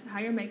hair looked, how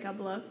your makeup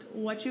looked,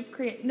 what you've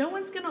created. No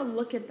one's going to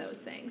look at those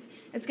things.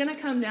 It's going to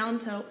come down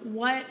to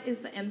what is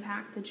the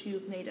impact that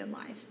you've made in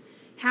life.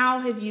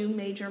 How have you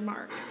made your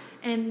mark?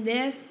 And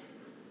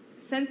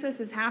since this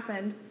has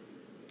happened,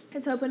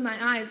 it's opened my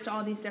eyes to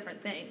all these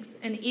different things.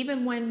 And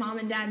even when mom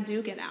and dad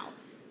do get out,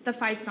 the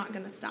fight's not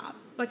going to stop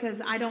because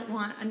I don't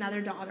want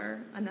another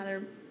daughter,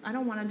 I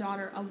don't want a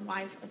daughter, a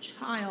wife, a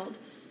child.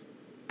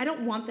 I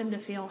don't want them to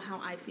feel how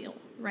I feel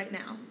right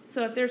now.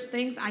 So if there's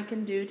things I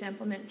can do to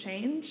implement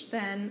change,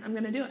 then I'm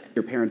going to do it.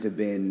 Your parents have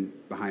been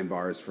behind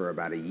bars for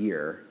about a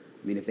year.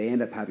 I mean, if they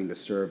end up having to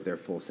serve their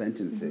full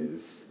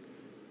sentences,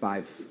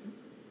 5,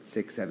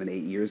 6, 7,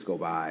 8 years go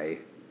by,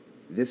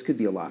 this could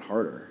be a lot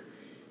harder.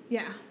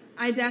 Yeah,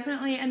 I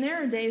definitely, and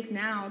there are days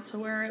now to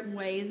where it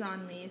weighs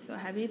on me so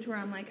heavy to where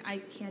I'm like, I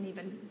can't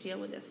even deal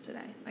with this today.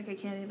 Like, I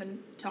can't even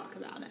talk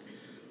about it.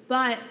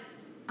 But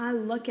I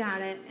look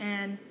at it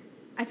and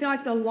I feel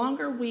like the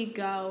longer we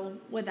go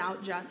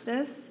without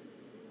justice,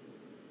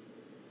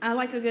 I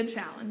like a good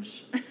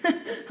challenge.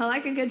 I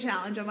like a good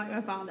challenge. I'm like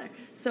my father.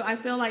 So I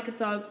feel like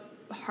the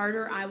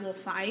harder I will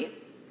fight,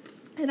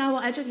 and I will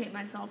educate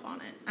myself on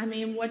it. I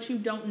mean, what you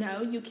don't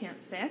know, you can't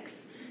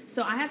fix.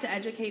 So I have to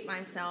educate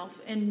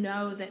myself and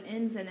know the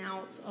ins and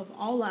outs of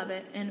all of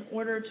it in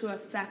order to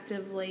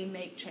effectively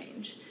make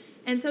change.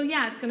 And so,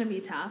 yeah, it's going to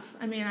be tough.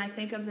 I mean, I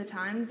think of the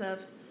times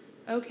of,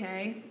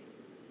 okay,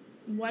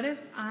 what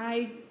if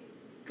I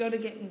go to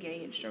get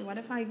engaged? Or what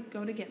if I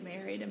go to get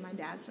married and my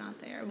dad's not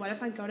there? What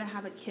if I go to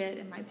have a kid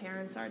and my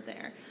parents aren't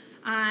there?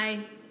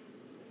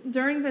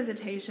 During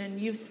visitation,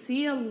 you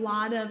see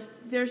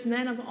there's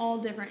men of all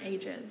different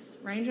ages,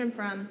 ranging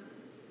from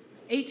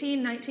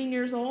 18, 19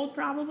 years old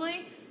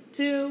probably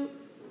to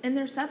in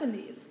their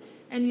 70s.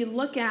 And you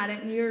look at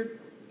it and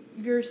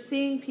you're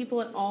seeing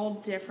people at all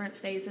different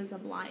phases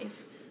of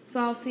life. So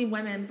I'll see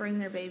women bring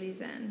their babies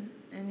in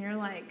and you're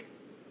like,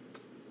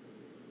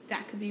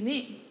 that could be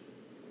me.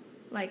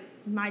 Like,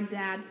 my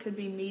dad could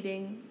be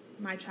meeting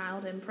my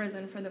child in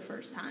prison for the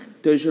first time.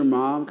 Does your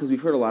mom, because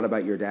we've heard a lot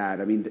about your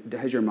dad, I mean,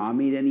 has your mom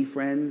made any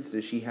friends?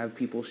 Does she have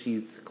people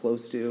she's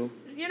close to?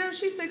 You know,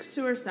 she sticks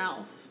to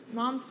herself.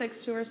 Mom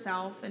sticks to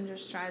herself and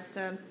just tries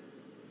to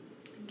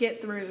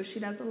get through. She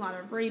does a lot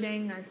of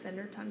reading. I send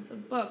her tons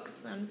of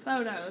books and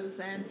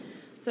photos. And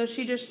so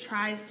she just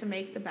tries to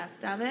make the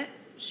best of it.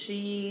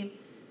 She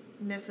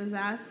misses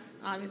us,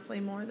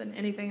 obviously, more than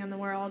anything in the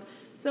world.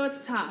 So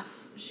it's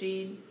tough.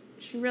 She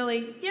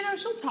really,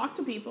 she'll talk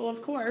to people,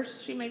 of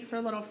course. She makes her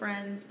little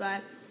friends,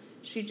 but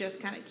she just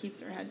kind of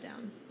keeps her head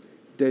down.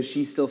 Does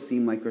she still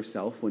seem like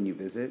herself when you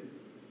visit?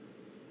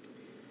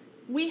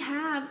 We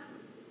have,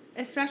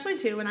 especially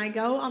too, when I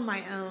go on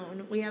my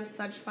own, we have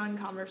such fun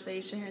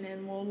conversation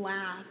and we'll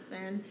laugh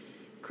and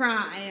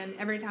cry. And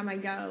every time I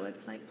go,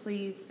 it's like,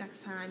 please,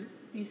 next time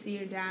you see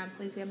your dad,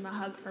 please give him a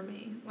hug for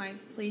me. Like,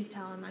 please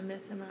tell him I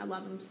miss him and I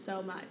love him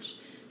so much.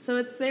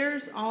 So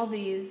there's all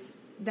these,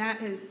 that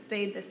has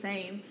stayed the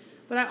same.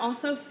 But I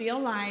also feel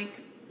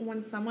like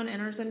when someone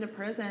enters into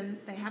prison,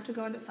 they have to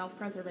go into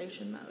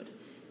self-preservation mode.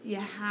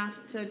 You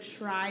have to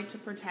try to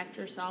protect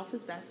yourself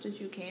as best as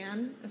you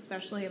can,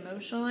 especially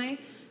emotionally.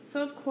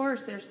 So of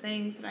course there's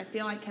things that I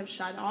feel like have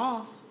shut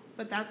off,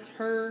 but that's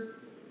her.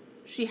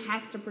 She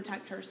has to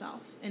protect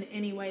herself in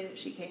any way that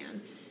she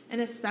can. And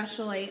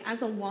especially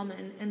as a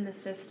woman in the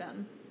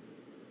system,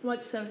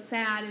 what's so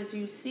sad is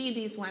you see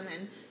these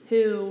women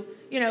who,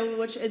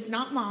 which is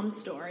not Mom's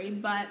story,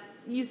 but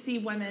you see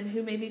women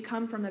who maybe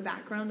come from a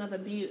background of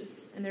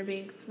abuse and they're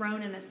being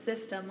thrown in a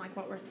system like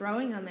what we're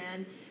throwing them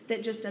in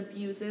that just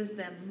abuses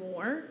them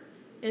more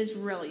is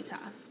really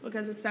tough.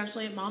 Because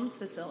especially at Mom's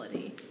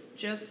facility,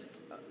 just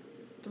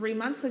 3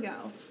 months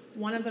ago,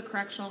 one of the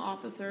correctional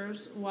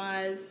officers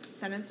was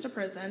sentenced to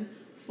prison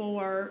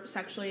for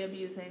sexually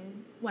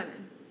abusing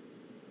women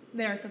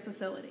there at the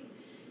facility.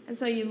 And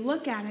so you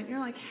look at it and you're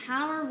like,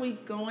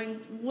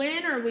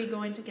 when are we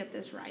going to get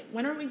this right?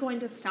 When are we going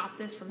to stop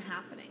this from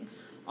happening?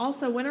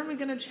 Also, when are we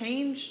going to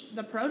change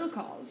the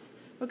protocols?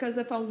 Because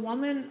if a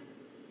woman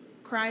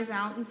cries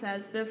out and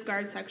says, this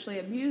guard sexually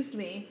abused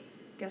me,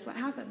 guess what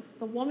happens?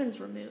 The woman's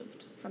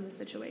removed from the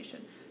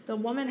situation. The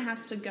woman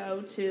has to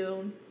go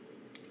to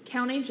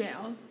county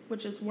jail,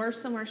 which is worse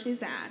than where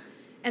she's at,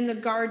 and the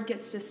guard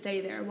gets to stay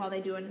there while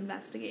they do an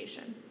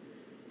investigation.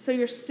 So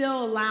you're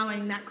still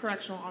allowing that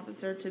correctional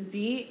officer to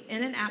be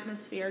in an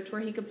atmosphere to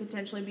where he could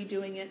potentially be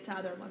doing it to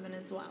other women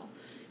as well.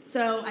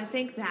 So I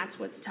think that's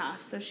what's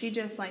tough. So she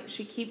just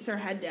she keeps her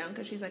head down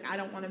because she's like, I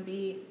don't want to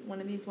be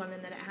one of these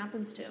women that it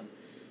happens to.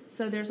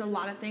 So there's a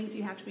lot of things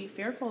you have to be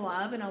fearful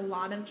of and a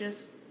lot of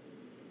just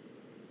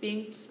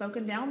being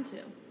spoken down to,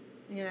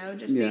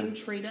 being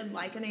treated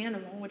like an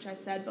animal, which I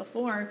said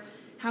before.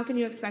 How can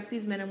you expect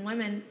these men and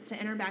women to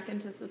enter back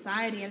into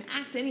society and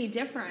act any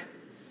different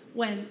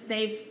when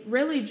they've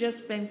really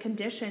just been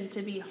conditioned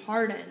to be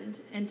hardened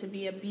and to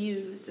be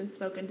abused and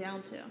spoken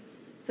down to?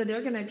 So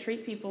they're going to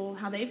treat people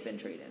how they've been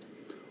treated.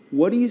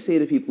 What do you say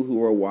to people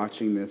who are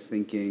watching this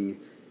thinking,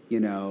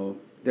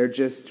 they're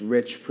just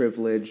rich,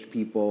 privileged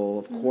people.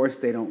 Of course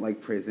they don't like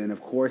prison.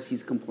 Of course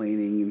he's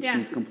complaining and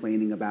she's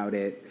complaining about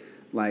it.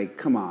 Like,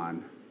 come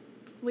on.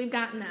 We've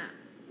gotten that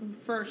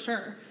for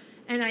sure.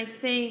 And I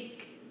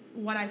think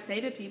what I say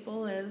to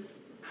people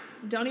is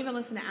don't even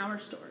listen to our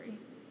story.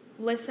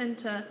 Listen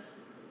to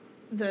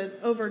the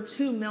over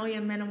 2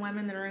 million men and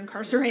women that are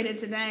incarcerated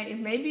today.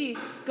 Maybe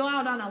go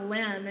out on a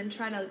limb and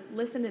try to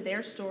listen to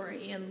their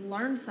story and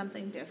learn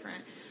something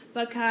different,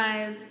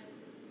 because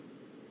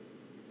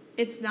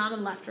it's not a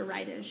left or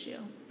right issue.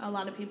 A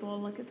lot of people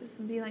will look at this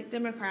and be like,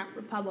 Democrat,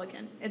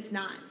 Republican. It's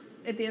not.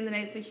 At the end of the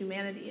day, it's a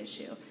humanity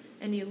issue.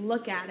 And you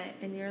look at it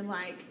and you're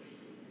like,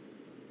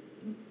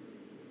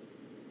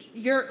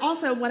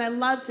 also, what I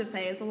love to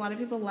say is a lot of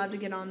people love to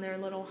get on their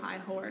little high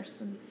horse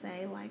and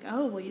say like,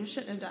 oh, well, you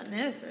shouldn't have done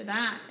this or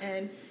that.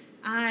 And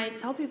I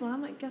tell people,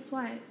 I'm like, guess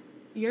what?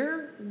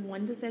 You're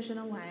one decision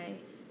away,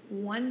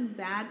 one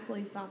bad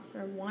police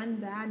officer, one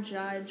bad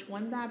judge,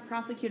 one bad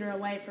prosecutor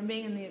away from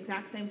being in the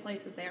exact same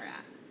place that they're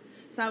at.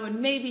 So I would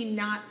maybe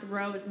not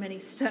throw as many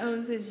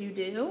stones as you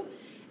do.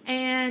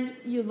 And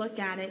you look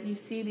at it and you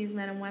see these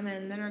men and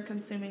women that are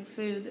consuming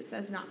food that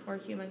says not for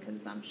human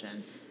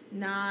consumption.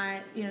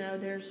 Not,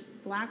 there's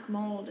black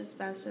mold,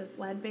 asbestos,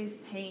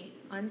 lead-based paint,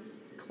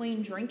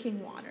 unclean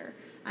drinking water.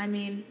 I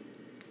mean,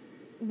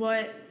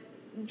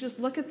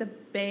 just look at the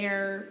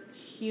bare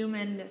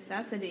human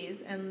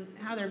necessities and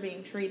how they're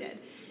being treated.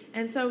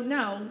 And so,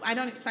 no, I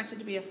don't expect it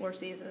to be a Four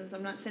Seasons.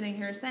 I'm not sitting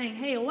here saying,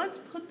 hey, let's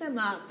put them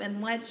up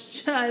and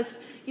let's just,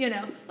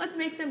 let's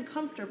make them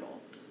comfortable.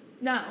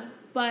 No,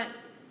 but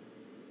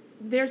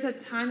there's a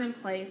time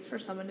and place for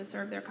someone to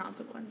serve their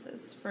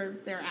consequences for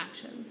their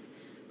actions.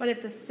 But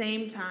at the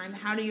same time,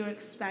 how do you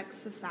expect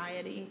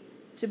society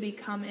to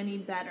become any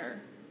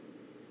better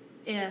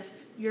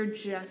if you're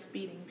just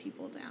beating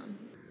people down?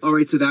 All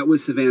right, so that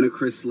was Savannah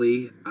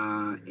Chrisley,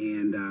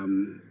 and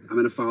I'm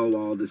going to follow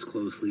all this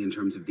closely in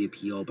terms of the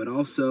appeal, but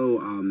also,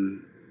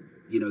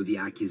 the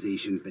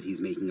accusations that he's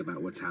making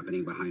about what's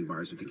happening behind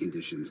bars with the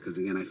conditions, because,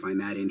 again, I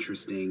find that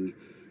interesting,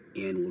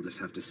 and we'll just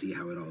have to see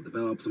how it all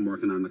develops. I'm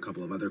working on a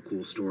couple of other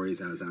cool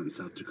stories. I was out in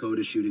South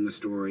Dakota shooting a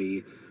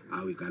story.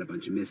 We've got a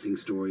bunch of missing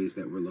stories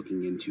that we're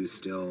looking into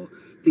still.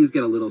 Things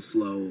get a little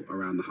slow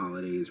around the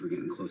holidays. We're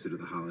getting closer to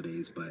the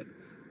holidays, but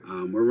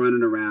we're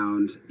running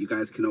around. You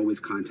guys can always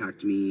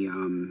contact me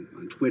on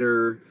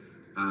Twitter,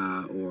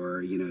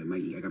 or,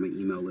 I got my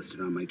email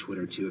listed on my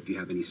Twitter too if you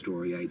have any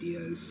story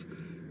ideas.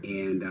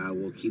 And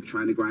we'll keep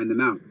trying to grind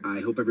them out. I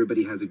hope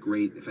everybody has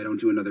if I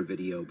don't do another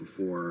video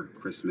before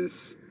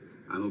Christmas,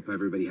 I hope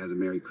everybody has a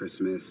Merry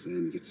Christmas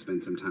and get to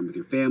spend some time with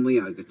your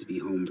family. I'll get to be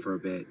home for a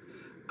bit.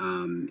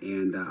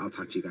 And I'll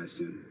talk to you guys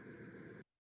soon.